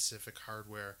specific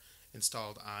hardware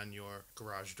installed on your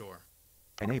garage door.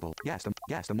 Enable. Guess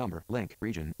the number. Link.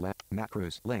 Region. Matt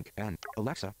Cruz. Link. And.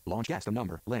 Alexa. Launch guess the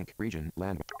number. Link. Region.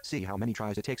 Landmark. See how many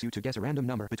tries it takes you to guess a random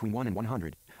number between 1 and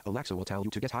 100. Alexa will tell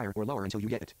you to guess higher or lower until you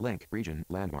get it. Link. Region.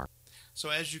 Landmark. So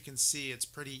as you can see, it's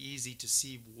pretty easy to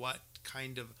see what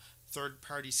kind of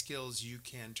third-party skills you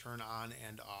can turn on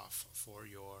and off for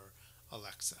your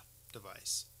Alexa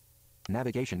device.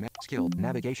 Navigation. Skill.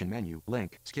 Navigation menu.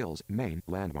 Link. Skills. Main.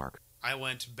 Landmark. I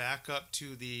went back up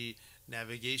to the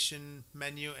navigation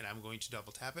menu and I'm going to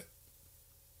double tap it.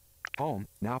 Home.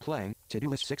 Now playing. To-do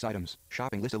list 6 items.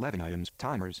 Shopping list 11 items.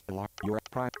 Timers. Alarm. Your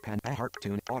prime. Pen. Heart.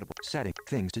 Tune. Audible. Setting.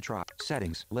 Things to try.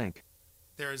 Settings. Link.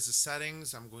 There is the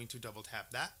settings. I'm going to double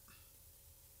tap that.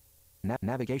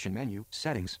 Navigation menu.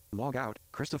 Settings. Log out.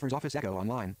 Christopher's Office Echo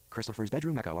Online. Christopher's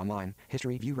Bedroom Echo Online.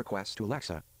 History view request to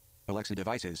Alexa. Alexa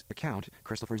devices. Account.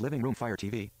 Christopher's Living Room Fire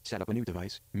TV. Set up a new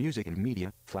device. Music and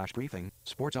media. Flash briefing.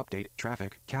 Sports update.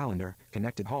 Traffic. Calendar.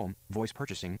 Connected home. Voice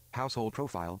purchasing. Household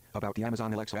profile. About the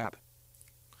Amazon Alexa app.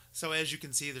 So as you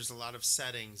can see, there's a lot of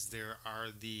settings. There are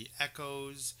the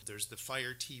Echoes. There's the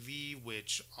Fire TV,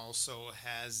 which also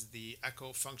has the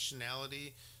Echo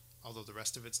functionality, although the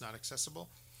rest of it's not accessible.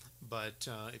 But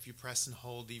if you press and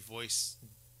hold the voice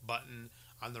button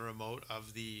on the remote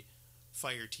of the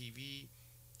Fire TV,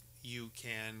 you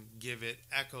can give it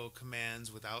Echo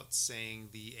commands without saying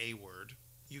the A word.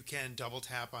 You can double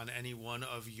tap on any one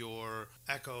of your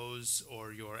Echoes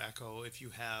or your Echo if you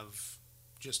have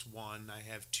just one. I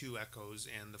have 2 Echoes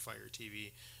and the Fire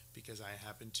TV because I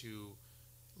happen to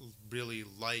really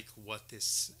like what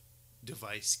this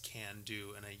device can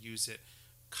do, and I use it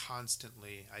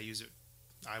constantly. I use it,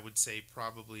 I would say,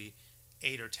 probably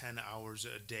 8 or 10 hours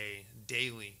a day,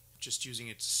 daily, just using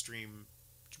it to stream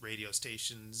radio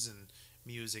stations and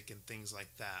music and things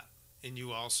like that. And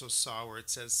you also saw where it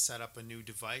says set up a new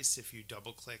device. If you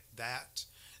double click that,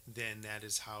 then that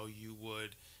is how you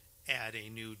would add a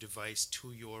new device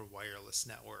to your wireless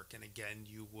network. And again,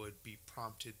 you would be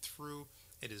prompted through.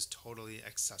 It is totally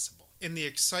accessible. In the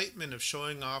excitement of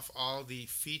showing off all the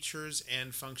features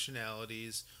and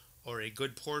functionalities, or a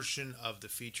good portion of the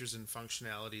features and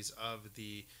functionalities of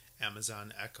the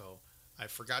Amazon Echo, I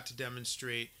forgot to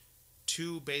demonstrate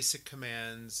 2 basic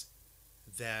commands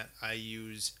that I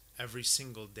use every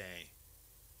single day.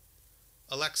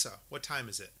 Alexa, what time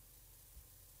is it?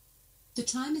 The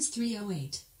time is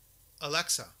 3:08.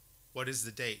 Alexa, what is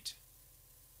the date?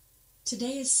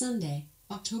 Today is Sunday,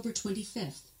 October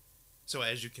 25th. So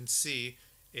as you can see,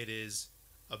 it is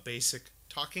a basic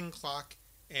talking clock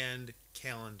and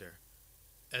calendar,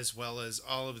 as well as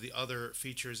all of the other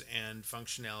features and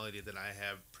functionality that I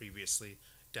have previously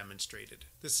demonstrated.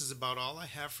 This is about all I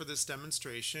have for this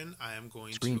demonstration. I am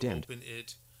going to open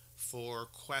it for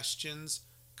questions,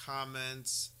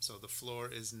 comments, so the floor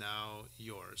is now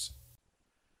yours.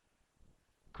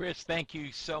 Chris, thank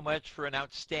you so much for an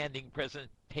outstanding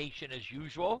presentation as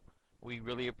usual. We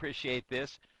really appreciate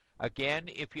this. Again,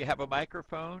 if you have a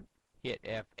microphone, hit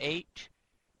F8,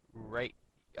 write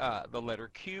the letter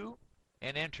Q,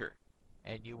 and enter,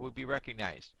 and you will be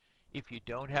recognized. If you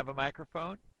don't have a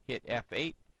microphone, hit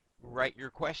F8, write your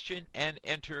question, and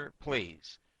enter,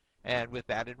 please. And with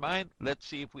that in mind, let's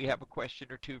see if we have a question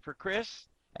or 2 for Chris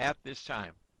at this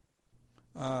time.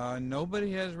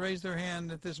 Nobody has raised their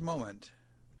hand at this moment.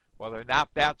 Well, they're not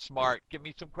that smart. Give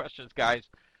me some questions, guys.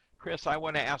 Chris, I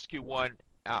want to ask you one.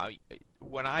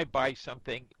 When I buy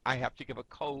something, I have to give a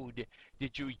code.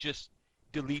 Did you just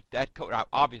delete that code?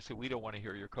 Obviously, we don't want to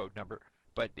hear your code number,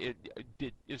 but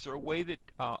is there a way that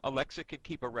Alexa can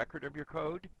keep a record of your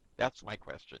code? That's my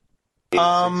question.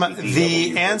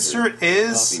 The answer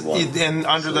is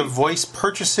under the voice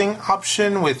purchasing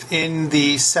option within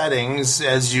the settings.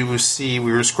 As you see,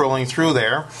 we were scrolling through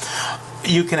there.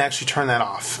 You can actually turn that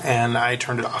off, and I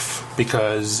turned it off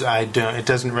because it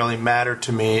doesn't really matter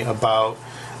to me about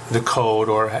the code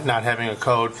or not having a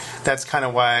code. That's kind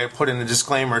of why I put in the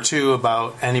disclaimer too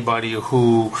about anybody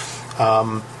who,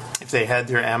 if they had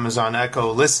their Amazon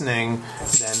Echo listening,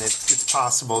 then it's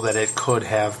possible that it could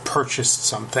have purchased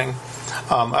something.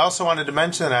 I also wanted to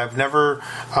mention that I've never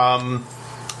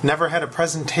had a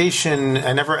presentation.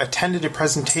 I never attended a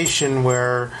presentation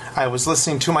where I was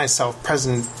listening to myself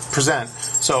present.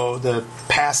 So the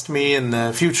past me and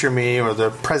the future me, or the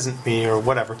present me, or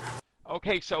whatever.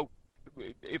 Okay, so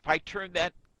if I turn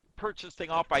that purchase thing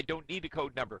off, I don't need a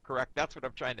code number, correct? That's what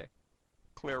I'm trying to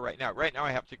clear right now. Right now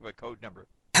I have to give a code number.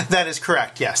 That is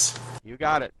correct, yes. You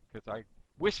got it, because I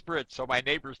whisper it so my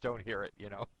neighbors don't hear it,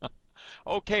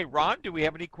 Okay, Ron, do we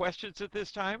have any questions at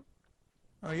this time?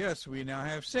 Oh, yes, we now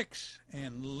have 6,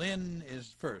 and Lynn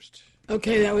is first.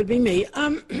 Okay, that would be me.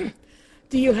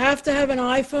 Do you have to have an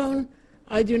iPhone?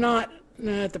 I do not,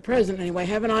 at the present anyway,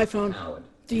 have an iPhone. Howard,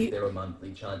 is there a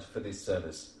monthly charge for this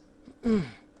service?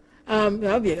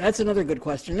 That's another good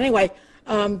question. Anyway,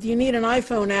 do you need an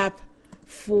iPhone app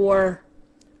for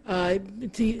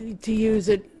to use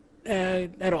it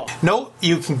at all? No,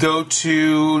 you can go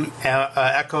to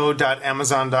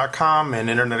echo.amazon.com and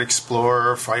Internet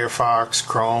Explorer, Firefox,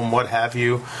 Chrome, what have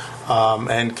you,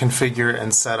 and configure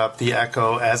and set up the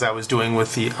Echo as I was doing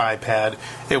with the iPad.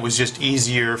 It was just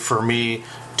easier for me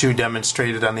to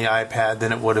demonstrate it on the iPad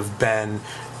than it would have been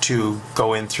to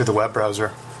go in through the web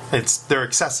browser. They're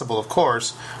accessible, of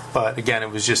course, but again,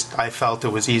 I felt it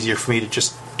was easier for me to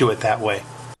just do it that way.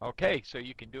 Okay, so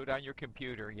you can do it on your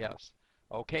computer, yes.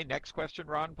 Okay, next question,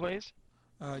 Ron, please.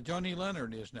 Johnny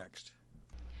Leonard is next.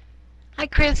 Hi,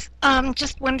 Chris.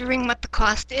 Just wondering what the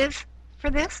cost is for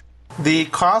this? The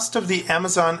cost of the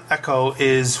Amazon Echo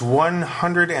is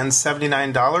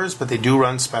 $179, but they do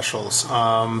run specials.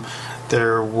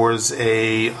 There was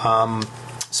a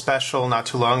special not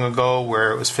too long ago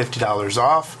where it was $50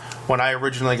 off. When I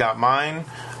originally got mine,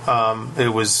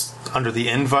 it was under the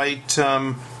invite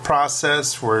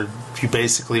process, where you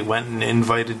basically went and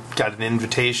got an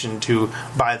invitation to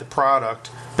buy the product,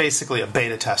 basically a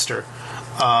beta tester.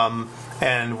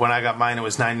 And when I got mine, it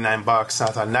was $99. I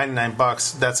thought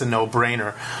 $99, that's a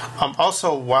no-brainer.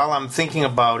 Also, while I'm thinking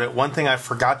about it, one thing I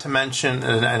forgot to mention,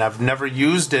 and I've never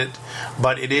used it,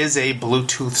 but it is a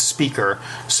Bluetooth speaker,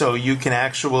 so you can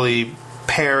actually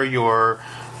pair your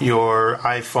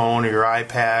iPhone or your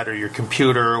iPad or your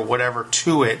computer or whatever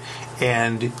to it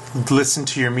and listen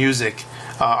to your music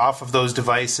off of those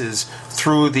devices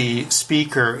through the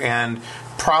speaker. And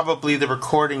probably the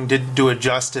recording didn't do it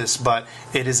justice, but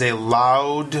it is a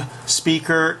loud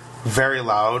speaker, very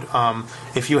loud.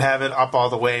 If you have it up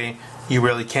all the way, you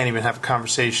really can't even have a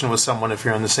conversation with someone if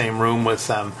you're in the same room with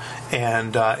them.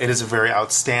 And it is a very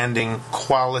outstanding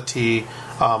quality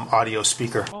audio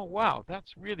speaker. Oh, wow,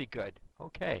 that's really good.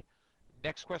 Okay.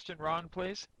 Next question, Ron,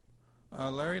 please.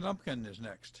 Larry Lumpkin is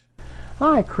next.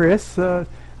 Hi, Chris. A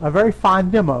very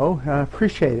fine demo. I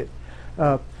appreciate it.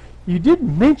 You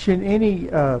didn't mention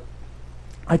any, I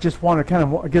just want to kind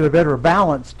of get a better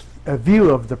balanced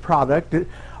view of the product.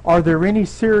 Are there any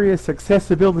serious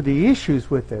accessibility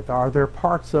issues with it? Are there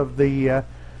parts of the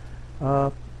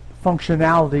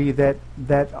functionality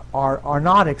that are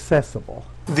not accessible?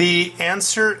 The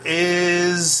answer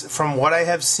is, from what I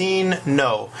have seen,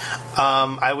 no.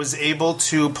 I was able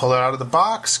to pull it out of the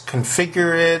box,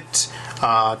 configure it,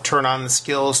 turn on the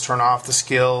skills, turn off the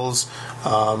skills,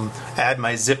 add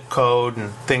my zip code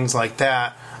and things like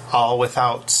that, all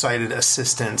without sighted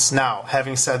assistance. Now,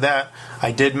 having said that,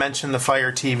 I did mention the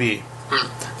Fire TV.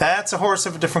 That's a horse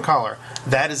of a different color.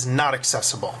 That is not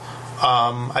accessible.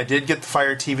 I did get the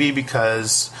Fire TV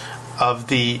because of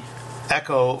the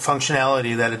Echo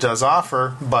functionality that it does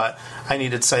offer, but I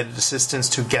needed sighted assistance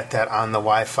to get that on the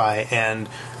Wi-Fi, and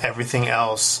everything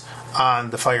else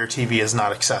on the Fire TV is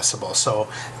not accessible. So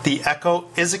the Echo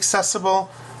is accessible.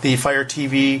 The Fire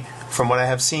TV, from what I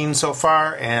have seen so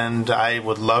far, and I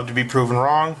would love to be proven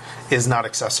wrong, is not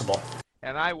accessible.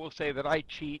 And I will say that I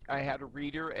cheat. I had a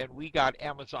reader, and we got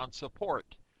Amazon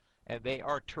support, and they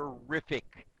are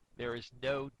terrific. There is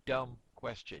no dumb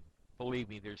question. Believe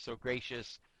me, they're so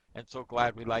gracious and so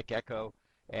glad we like Echo,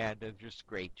 and they're just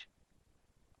great.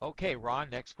 Okay, Ron,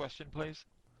 next question, please.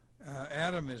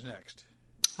 Adam is next.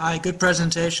 Hi, good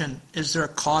presentation. Is there a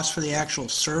cost for the actual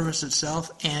service itself,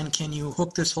 and can you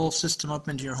hook this whole system up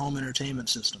into your home entertainment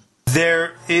system?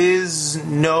 There is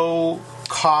no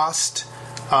cost,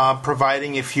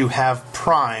 providing if you have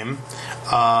Prime.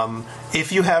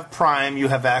 If you have Prime, you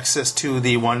have access to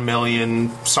the 1 million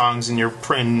songs in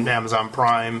Amazon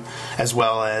Prime, as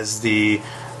well as the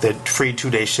free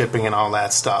 2-day shipping and all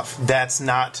that stuff. That's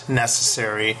not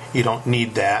necessary. You don't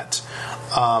need that.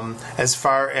 As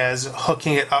far as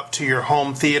hooking it up to your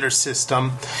home theater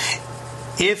system,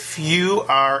 if you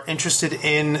are interested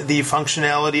in the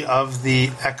functionality of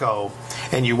the Echo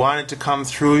and you want it to come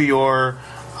through your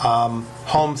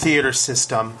home theater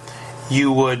system,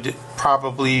 you would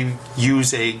probably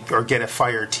use or get a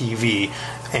Fire TV.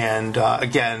 And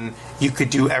again, you could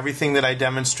do everything that I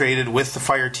demonstrated with the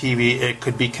Fire TV. It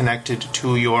could be connected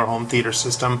to your home theater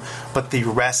system, but the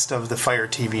rest of the Fire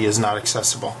TV is not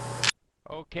accessible.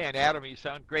 Okay, and Adam, you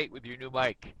sound great with your new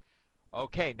mic.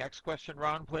 Okay, next question,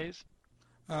 Ron, please.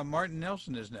 Martin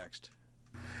Nelson is next.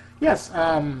 Yes,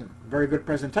 very good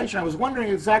presentation. I was wondering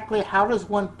exactly how does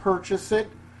one purchase it,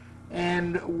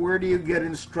 and where do you get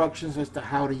instructions as to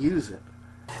how to use it?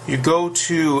 You go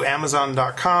to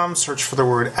Amazon.com, search for the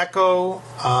word Echo,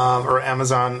 or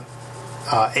Amazon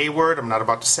A word. I'm not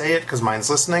about to say it because mine's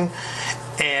listening.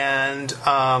 And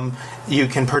you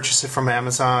can purchase it from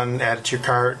Amazon, add it to your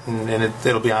cart, and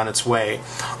it'll be on its way.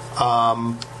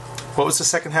 What was the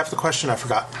second half of the question? I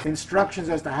forgot. Instructions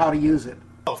as to how to use it.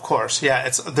 Oh, of course, yeah.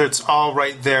 It's all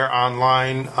right there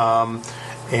online.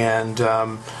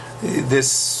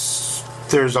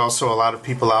 There's also a lot of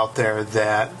people out there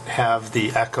that have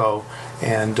the Echo,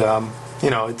 and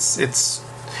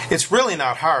it's really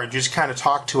not hard. You just kind of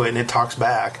talk to it, and it talks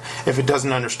back. If it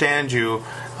doesn't understand you,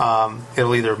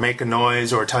 it'll either make a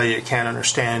noise or tell you it can't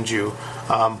understand you.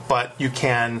 But you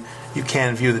can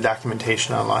view the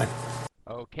documentation online.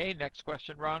 Okay, next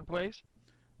question, Ron, please.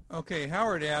 Okay,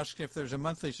 Howard asked if there's a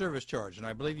monthly service charge, and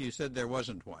I believe you said there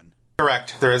wasn't one.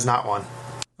 Correct, there is not one.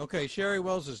 Okay, Sherry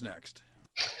Wells is next.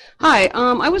 Hi,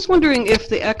 I was wondering if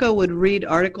the Echo would read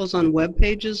articles on web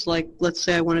pages, like let's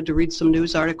say I wanted to read some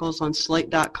news articles on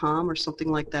Slate.com or something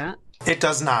like that. It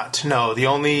does not. No, the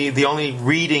only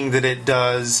reading that it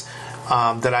does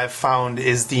that I've found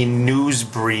is the news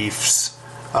briefs.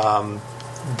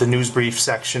 The news brief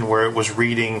section where it was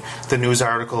reading the news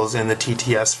articles in the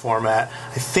TTS format.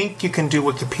 I think you can do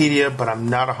Wikipedia, but I'm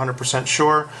not 100%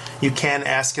 sure. You can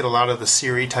ask it a lot of the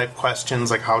Siri type questions,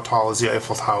 like how tall is the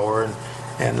Eiffel Tower,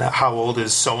 and how old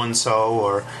is so-and-so,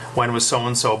 or when was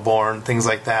so-and-so born, things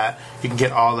like that. You can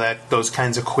get all those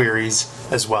kinds of queries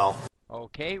as well.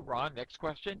 Okay, Ron, next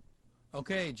question.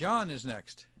 Okay, John is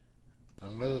next.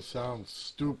 I'm going to sound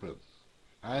stupid.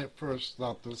 I at first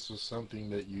thought this was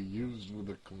something that you used with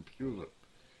a computer,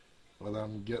 but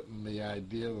I'm getting the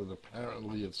idea that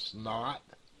apparently it's not,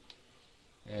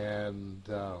 and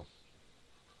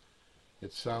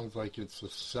it sounds like it's a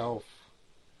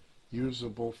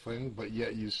self-usable thing, but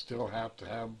yet you still have to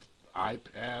have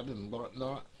iPad and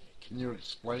whatnot. Can you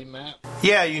explain that?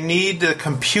 Yeah, you need a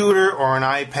computer or an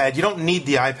iPad. You don't need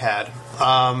the iPad.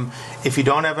 If you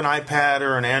don't have an iPad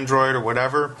or an Android or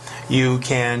whatever, you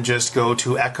can just go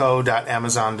to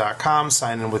echo.amazon.com,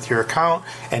 sign in with your account,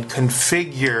 and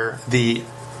configure the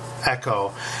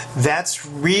Echo. That's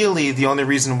really the only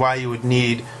reason why you would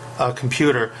need a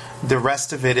computer. The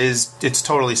rest of it's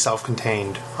totally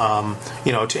self-contained.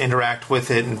 To interact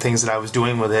with it and things that I was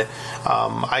doing with it,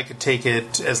 I could take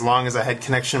it, as long as I had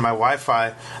connection to my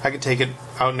Wi-Fi, I could take it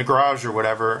out in the garage or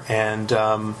whatever and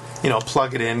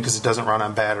plug it in because it doesn't run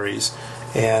on batteries,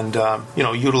 and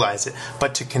utilize it.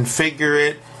 But to configure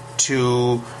it,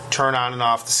 to turn on and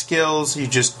off the skills, you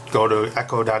just go to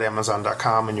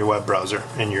echo.amazon.com in your web browser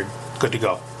and you're good to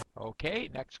go. Okay,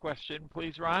 next question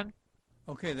please, Ron.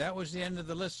 Okay, that was the end of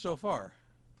the list so far.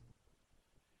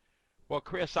 Well,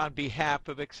 Chris, on behalf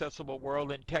of Accessible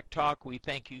World and Tech Talk, we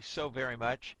thank you so very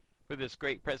much for this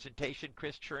great presentation.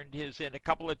 Chris turned his in a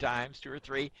couple of times, 2 or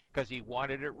 3, because he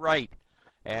wanted it right.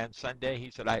 And Sunday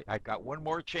he said, I got one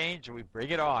more change, and we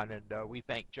bring it on. And we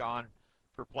thank John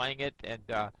for playing it. And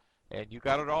you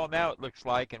got it all now, it looks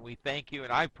like. And we thank you.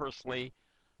 And I personally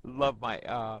love my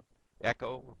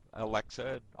Echo, Alexa,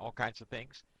 and all kinds of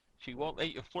things. She won't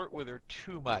let you flirt with her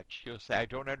too much. She'll say, I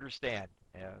don't understand,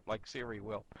 like Siri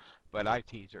will. But I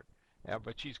tease her.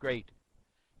 But she's great.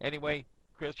 Anyway,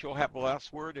 Chris, you'll have the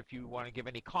last word if you want to give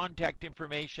any contact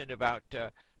information about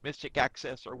Mystic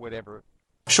Access or whatever.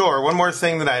 Sure. One more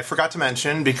thing that I forgot to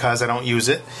mention because I don't use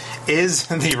it is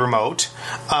the remote.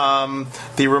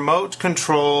 The remote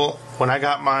control, when I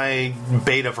got my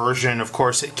beta version, of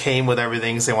course, it came with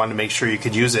everything because they wanted to make sure you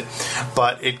could use it.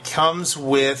 But it comes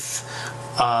with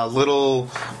a little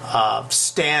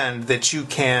stand that you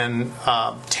can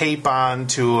tape on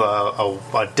to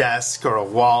a desk or a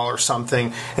wall or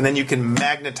something, and then you can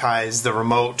magnetize the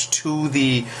remote to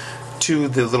the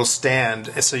little stand,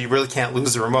 so you really can't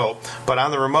lose the remote. But on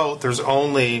the remote, there's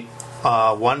only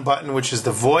one button, which is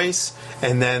the voice,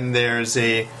 and then there's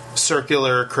a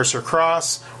circular cursor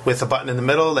cross with a button in the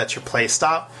middle. That's your play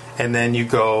stop, and then you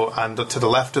go on to the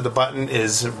left of the button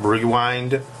is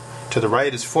rewind, to the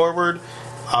right is forward,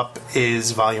 up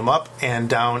is volume up, and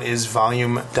down is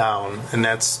volume down, and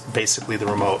that's basically the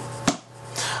remote.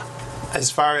 As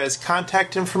far as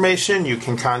contact information, you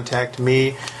can contact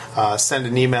me. Send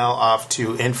an email off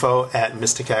to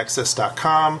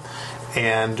info@mysticaccess.com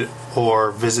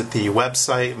or visit the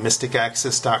website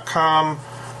mysticaccess.com,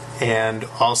 and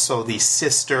also the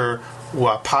sister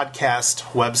podcast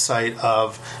website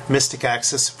of Mystic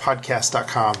Access,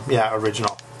 podcast.com. Yeah,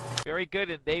 original. Very good,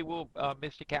 and they will,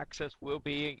 Mystic Access will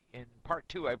be in part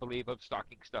 2, I believe, of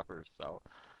Stocking Stuffers. So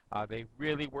they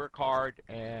really work hard,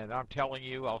 and I'm telling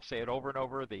you, I'll say it over and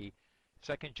over, the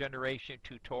second generation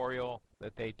tutorial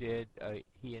that they did,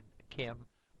 he and Kim,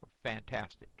 were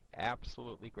fantastic,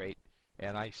 absolutely great.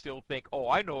 And I still think, oh,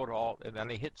 I know it all, and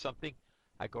then I hit something,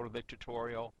 I go to the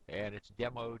tutorial, and it's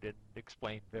demoed and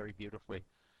explained very beautifully.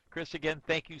 Chris, again,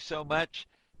 thank you so much.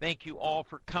 Thank you all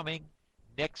for coming.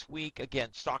 Next week,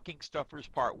 again, Stocking Stuffers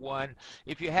Part 1.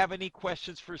 If you have any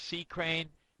questions for C.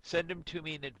 Crane, send them to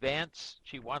me in advance.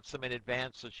 She wants them in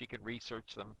advance so she can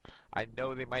research them. I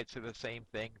know they might say the same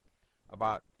thing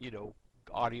about,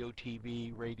 audio,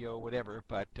 TV, radio, whatever,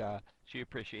 but she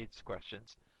appreciates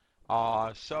questions.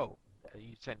 So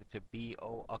you send it to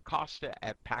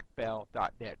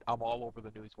boacosta@pacbell.net. I'm all over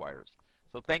the news wires.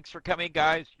 So thanks for coming,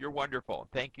 guys. You're wonderful.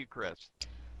 Thank you, Chris.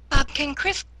 Can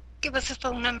Chris give us a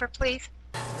phone number, please?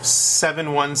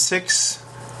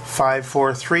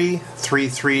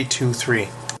 716-543-3323.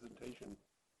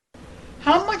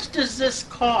 How much does this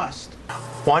cost?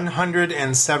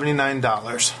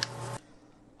 $179.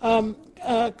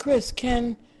 Chris,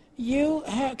 can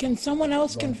someone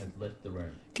else configure?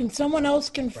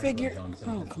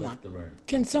 Oh, come on.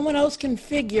 Can someone else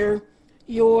configure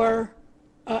your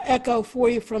Echo for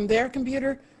you from their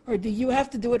computer, or do you have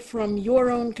to do it from your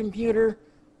own computer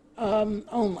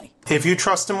only? If you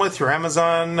trust them with your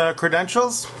Amazon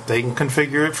credentials, they can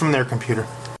configure it from their computer.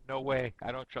 No way.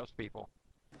 I don't trust people.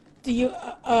 Do you?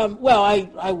 Well,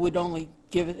 I would only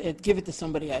give it to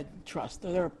somebody I trust.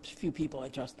 There are a few people I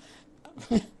trust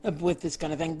with this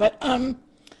kind of thing. But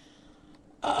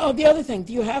the other thing,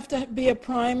 do you have to be a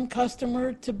Prime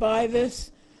customer to buy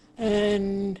this,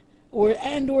 or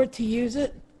to use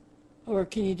it, or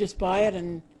can you just buy it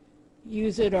and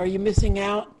use it? Are you missing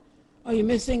out? Are you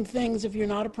missing things if you're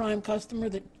not a Prime customer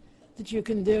that you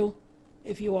can do?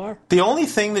 If you are? The only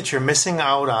thing that you're missing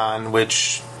out on,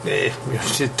 which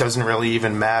it doesn't really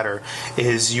even matter,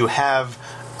 is you have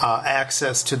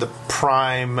access to the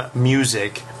Prime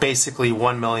music, basically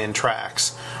 1 million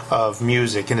tracks of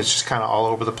music, and it's just kind of all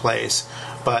over the place.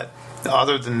 But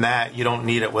other than that, you don't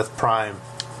need it with Prime.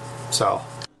 So.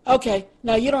 Okay,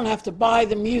 now you don't have to buy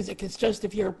the music. It's just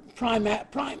if you're a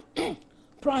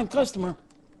Prime customer,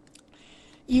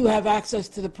 you have access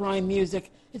to the Prime music.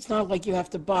 It's not like you have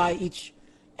to buy each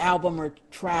album or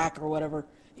track or whatever.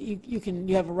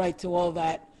 You have a right to all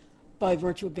that by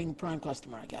virtue of being a Prime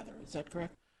customer, I gather. Is that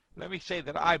correct? Let me say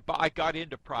that I got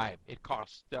into Prime. It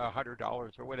cost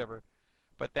 $100 or whatever.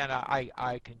 But then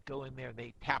I can go in there and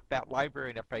they tap that library,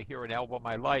 and if I hear an album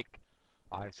I like,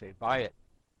 I say buy it,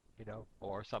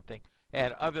 or something.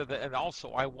 And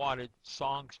also I wanted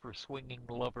Songs for Swinging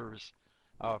Lovers,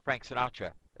 Frank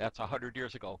Sinatra. That's 100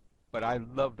 years ago. But I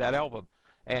love that album.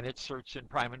 And it searched in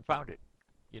Prime and found it.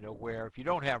 Where if you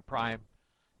don't have Prime,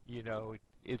 it'll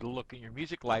look in your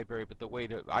music library, but the way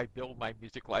I build my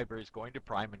music library is going to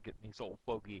Prime and getting these old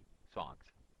folky songs.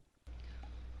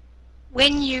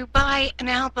 When you buy an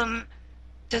album,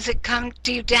 do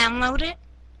you download it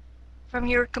from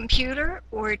your computer,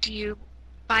 or do you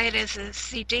buy it as a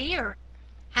CD, or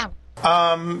how?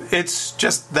 It's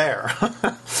just there.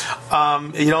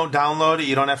 You don't download it.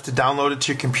 You don't have to download it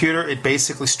to your computer. It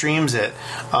basically streams it.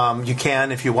 You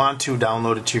can, if you want to,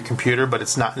 download it to your computer, but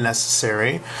it's not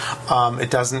necessary.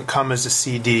 It doesn't come as a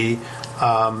CD.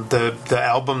 The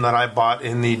album that I bought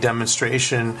in the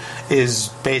demonstration is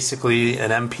basically an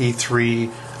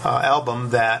MP3 album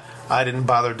that I didn't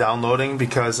bother downloading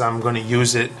because I'm going to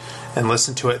use it and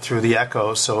listen to it through the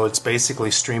Echo, so it's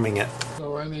basically streaming it.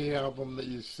 So any album that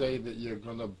you say that you're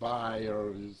going to buy,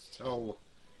 or you tell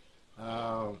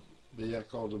the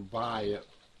Echo to buy it,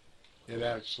 it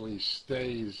actually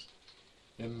stays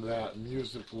in that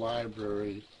music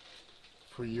library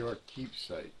for your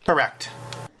keepsake. Correct.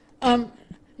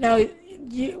 Now,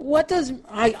 what does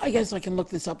I guess I can look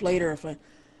this up later if I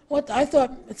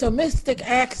thought so. Mystic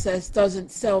Access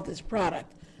doesn't sell this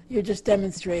product. You're just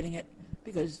demonstrating it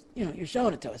because you're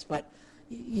showing it to us. But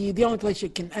the only place you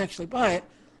can actually buy it,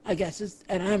 I guess, is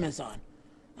at Amazon.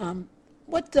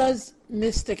 What does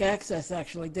Mystic Access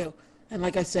actually do? And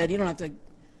like I said, you don't have to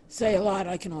say a lot.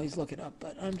 I can always look it up,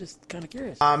 but I'm just kind of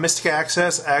curious. Mystic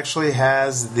Access actually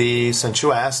has since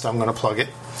you asked, I'm going to plug it.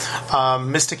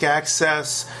 Mystic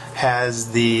Access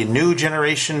has the new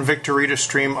generation Victor Reader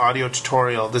Stream audio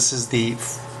tutorial. This is the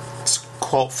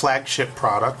quote flagship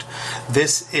product.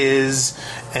 This is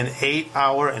an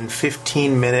 8-hour and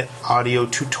 15-minute audio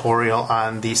tutorial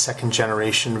on the second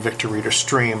generation Victor Reader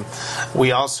Stream.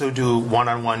 We also do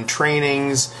one-on-one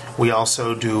trainings. We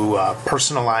also do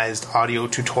personalized audio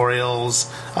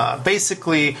tutorials,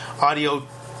 basically audio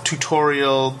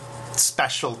tutorial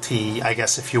specialty, I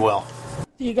guess, if you will.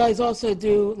 Do you guys also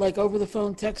do like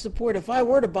over-the-phone tech support? If I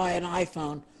were to buy an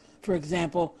iPhone, for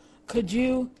example, could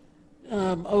you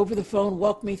over the phone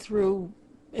walk me through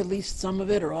at least some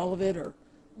of it or all of it or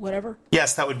whatever?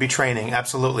 Yes, that would be training,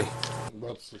 absolutely.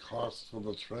 What's the cost for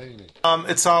the training?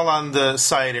 It's all on the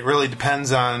site. It really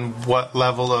depends on what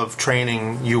level of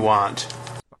training you want.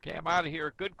 Okay, I'm out of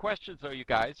here. Good questions, though, you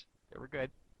guys. They were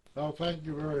good. Oh, thank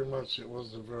you very much. It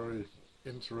was a very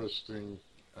interesting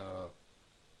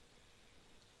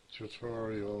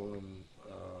tutorial and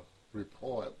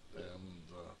report, and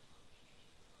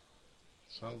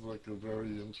sounds like a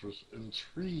very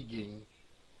intriguing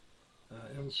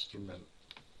instrument,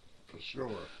 for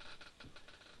sure.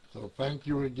 So thank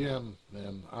you again,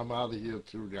 and I'm out of here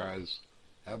too, guys.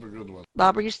 Have a good one.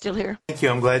 Bob, are you still here? Thank you.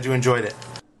 I'm glad you enjoyed it.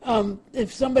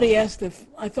 If somebody asked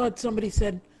I thought somebody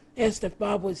asked if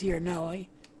Bob was here. No, I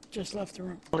just left the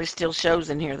room. Well, he still shows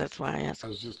in here. That's why I asked. I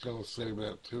was just going to say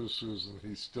that too, Susan.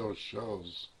 He still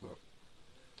shows, but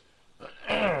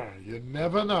you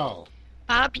never know.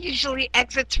 Bob usually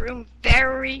exits room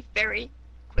very, very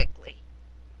quickly.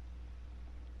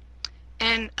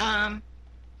 And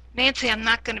Nancy, I'm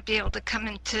not going to be able to come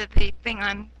into the thing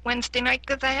on Wednesday night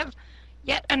because I have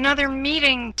yet another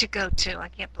meeting to go to. I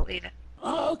can't believe it.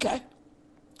 Oh, okay.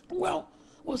 Well,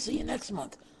 we'll see you next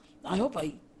month. I hope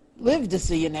I live to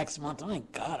see you next month. Oh,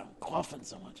 God, I'm coughing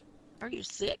so much. Are you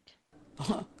sick?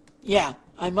 Yeah,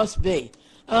 I must be.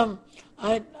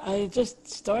 I just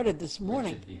started this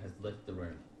morning. He has left the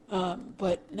room.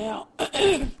 But now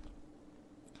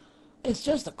it's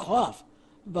just a cough,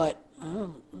 but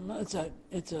it's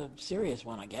a serious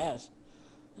one, I guess.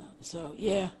 So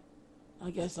yeah, I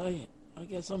guess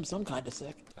I'm some kind of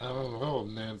sick. I don't know,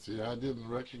 Nancy. I didn't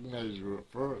recognize you at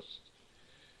first.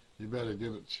 You better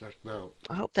get it checked out.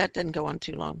 I hope that didn't go on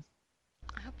too long.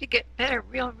 I hope you get better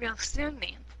real soon,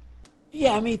 Nancy.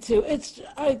 Yeah, me too.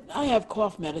 I have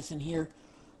cough medicine here.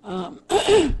 I'm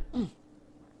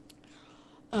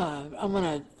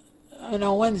gonna,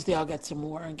 on Wednesday I'll get some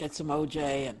more and get some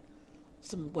OJ and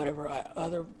some whatever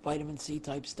other vitamin C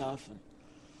type stuff. And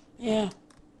yeah,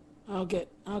 I'll get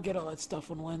all that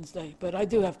stuff on Wednesday. But I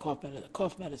do have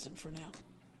cough medicine for now.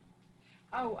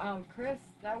 Oh, Chris,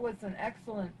 that was an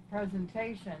excellent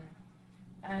presentation,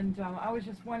 and I was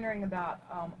just wondering about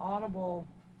Audible.com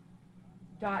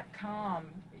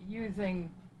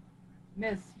using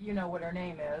Miss, you know what her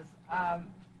name is.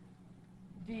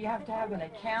 Do you have to have an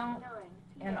account?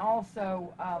 And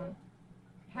also,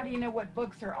 how do you know what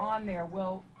books are on there?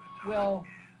 Will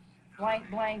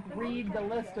blank blank read the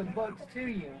list of books to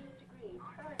you?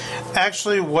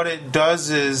 Actually, what it does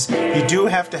is you do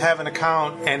have to have an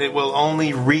account, and it will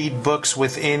only read books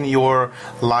within your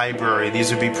library.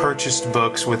 These would be purchased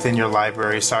books within your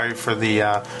library. Sorry for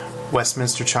the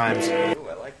Westminster chimes. Ooh,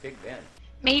 I like Big Ben.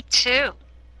 Me too.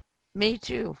 Me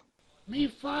too. Me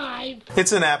 5.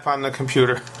 It's an app on the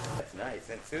computer. That's nice.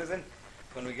 And Susan,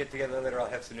 when we get together later, I'll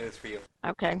have some news for you.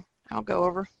 Okay, I'll go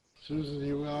over. Susan,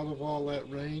 you out of all that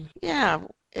rain? Yeah,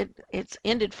 it's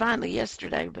ended finally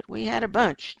yesterday, but we had a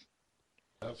bunch.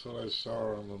 That's what I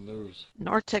saw on the news.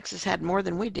 North Texas had more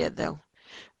than we did, though.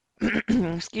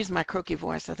 Excuse my croaky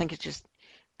voice. I think it's just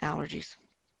allergies.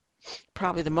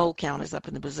 Probably the mole count is up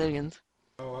in the bazillions.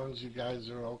 As long as you guys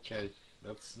are okay,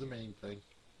 that's the main thing.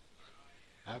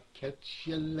 I'll catch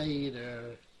you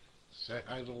later. Say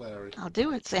hi to Larry. I'll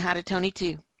do it. Say hi to Tony,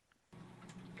 too.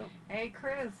 Hey,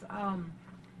 Chris,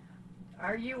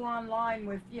 are you online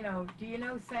with, do you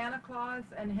know Santa Claus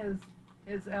and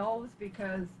his elves?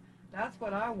 Because that's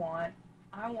what I want.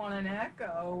 I want an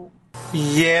Echo.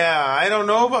 Yeah, I don't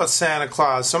know about Santa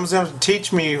Claus. Someone's going to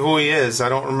teach me who he is. I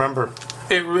don't remember.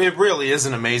 It really is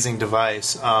an amazing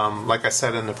device. Like I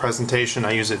said in the presentation,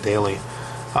 I use it daily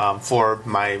for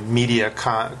my media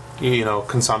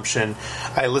consumption.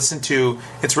 I listen to,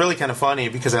 it's really kind of funny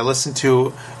because I listen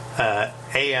to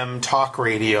AM talk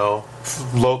radio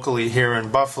locally here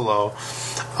in Buffalo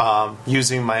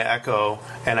using my Echo,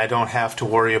 and I don't have to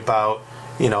worry about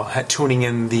tuning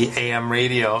in the AM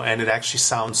radio, and it actually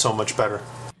sounds so much better.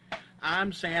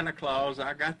 I'm Santa Claus.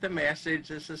 I got the message.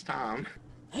 This is Tom.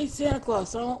 Hey, Santa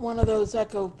Claus, I want one of those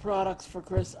Echo products for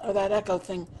Chris, or that Echo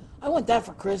thing. I want that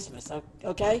for Christmas,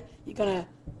 okay? You gonna,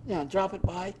 drop it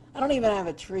by? I don't even have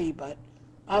a tree, but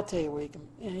I'll tell you where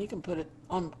you can put it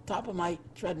on top of my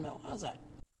treadmill. How's that?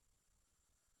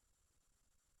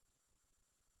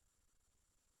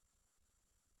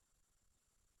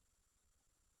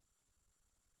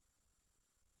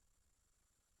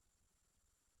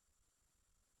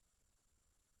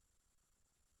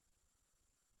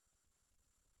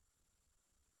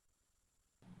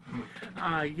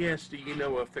 Yes, do you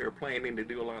know if they're planning to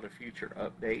do a lot of future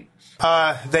updates?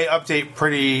 They update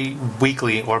pretty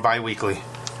weekly or bi-weekly.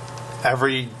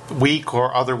 Every week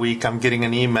or other week I'm getting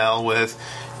an email with,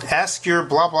 ask your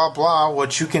blah blah blah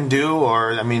what you can do,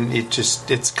 or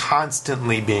it's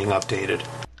constantly being updated.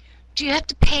 Do you have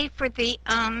to pay for the,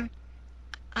 I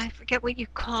forget what you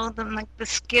call them, like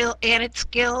the added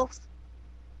skills?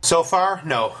 So far,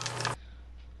 no.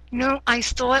 No, I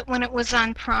saw it when it was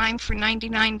on Prime for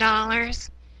 $99,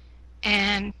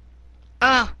 and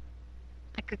I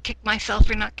could kick myself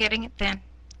for not getting it then.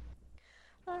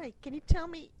 Hi, can you tell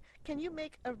me, can you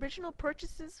make original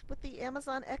purchases with the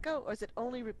Amazon Echo, or is it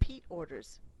only repeat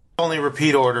orders? Only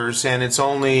repeat orders, and it's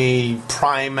only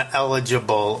Prime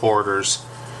eligible orders.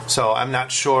 So I'm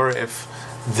not sure if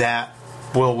that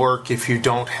will work if you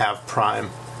don't have Prime.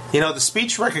 The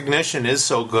speech recognition is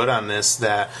so good on this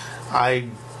that I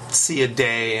see a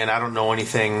day, and I don't know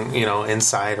anything,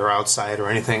 inside or outside or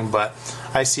anything, but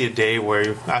I see a day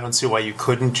where I don't see why you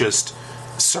couldn't just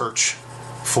search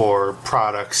for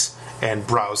products and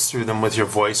browse through them with your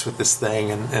voice with this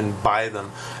thing and buy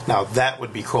them. Now that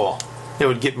would be cool. It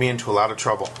would get me into a lot of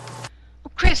trouble.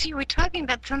 Well, Chris, you were talking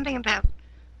about something about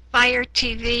Fire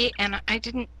TV, and I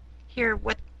didn't hear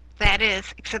what that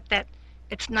is, except that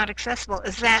it's not accessible.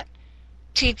 Is that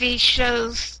TV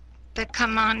shows that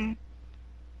come on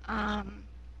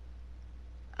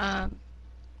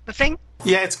the thing?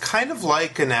 Yeah, it's kind of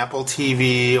like an Apple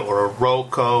TV or a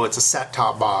Roku. It's a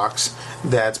set-top box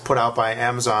that's put out by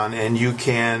Amazon, and you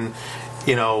can,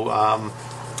 view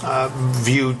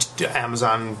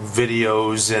Amazon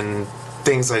videos and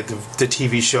things like the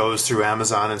TV shows through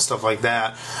Amazon and stuff like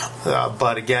that.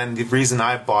 But again, the reason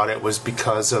I bought it was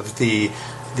because of the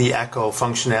Echo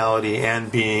functionality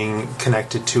and being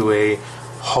connected to a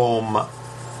home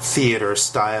theater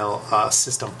style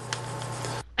system.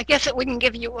 I guess it wouldn't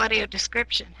give you audio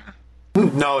description, huh?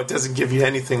 No, it doesn't give you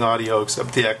anything audio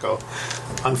except the Echo.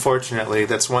 Unfortunately,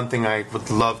 that's one thing I would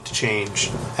love to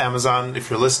change. Amazon, if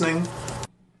you're listening.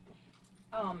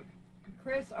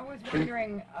 Chris, I was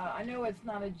wondering, I know it's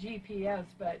not a GPS,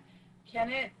 but can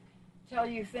it tell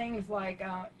you things like,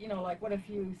 like what if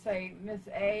you say, Miss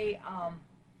A,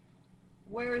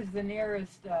 where's the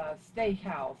nearest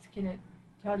steakhouse? Can it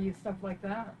tell you stuff like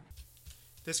that?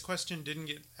 This question didn't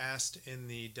get asked in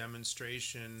the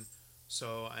demonstration,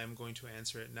 so I'm going to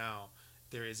answer it now.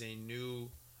 There is a new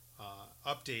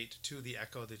update to the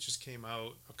Echo that just came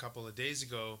out a couple of days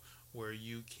ago where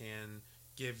you can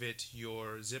give it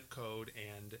your zip code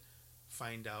and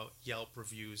find out Yelp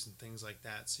reviews and things like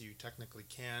that. So you technically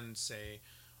can say,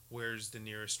 where's the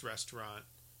nearest restaurant,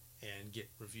 and get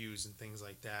reviews and things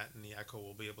like that, and the Echo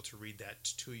will be able to read that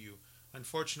to you.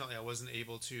 Unfortunately, I wasn't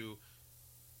able to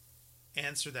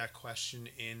answer that question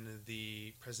in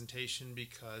the presentation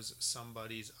because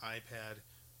somebody's iPad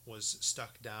was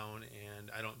stuck down,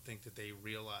 and I don't think that they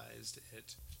realized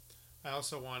it. I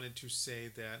also wanted to say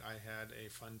that I had a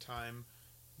fun time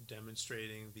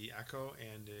demonstrating the Echo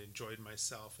and enjoyed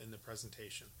myself in the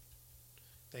presentation.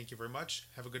 Thank you very much.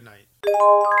 Have a good night.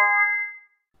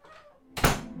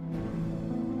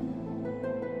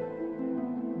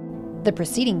 The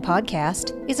preceding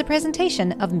podcast is a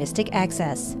presentation of Mystic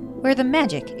Access, where the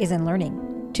magic is in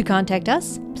learning. To contact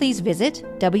us, please visit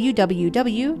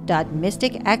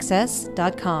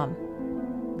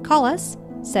www.mysticaccess.com. Call us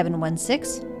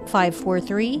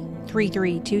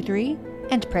 716-543-3323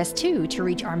 and press 2 to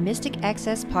reach our Mystic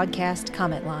Access podcast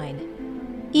comment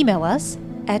line. Email us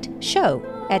at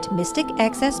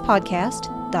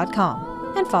show@mysticaccesspodcast.com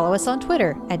and follow us on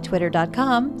Twitter at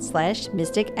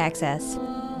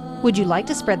twitter.com/mysticaccess. Would you like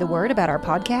to spread the word about our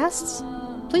podcasts?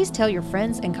 Please tell your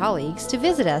friends and colleagues to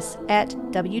visit us at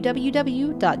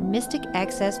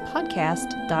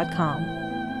www.mysticaccesspodcast.com.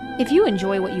 If you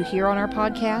enjoy what you hear on our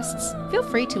podcasts, feel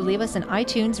free to leave us an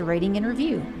iTunes rating and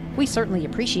review. We certainly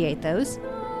appreciate those.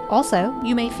 Also,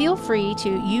 you may feel free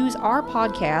to use our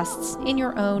podcasts in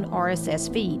your own RSS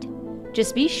feed.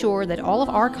 Just be sure that all of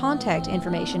our contact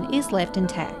information is left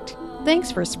intact.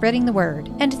 Thanks for spreading the word,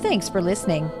 and thanks for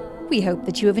listening. We hope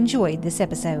that you have enjoyed this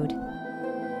episode.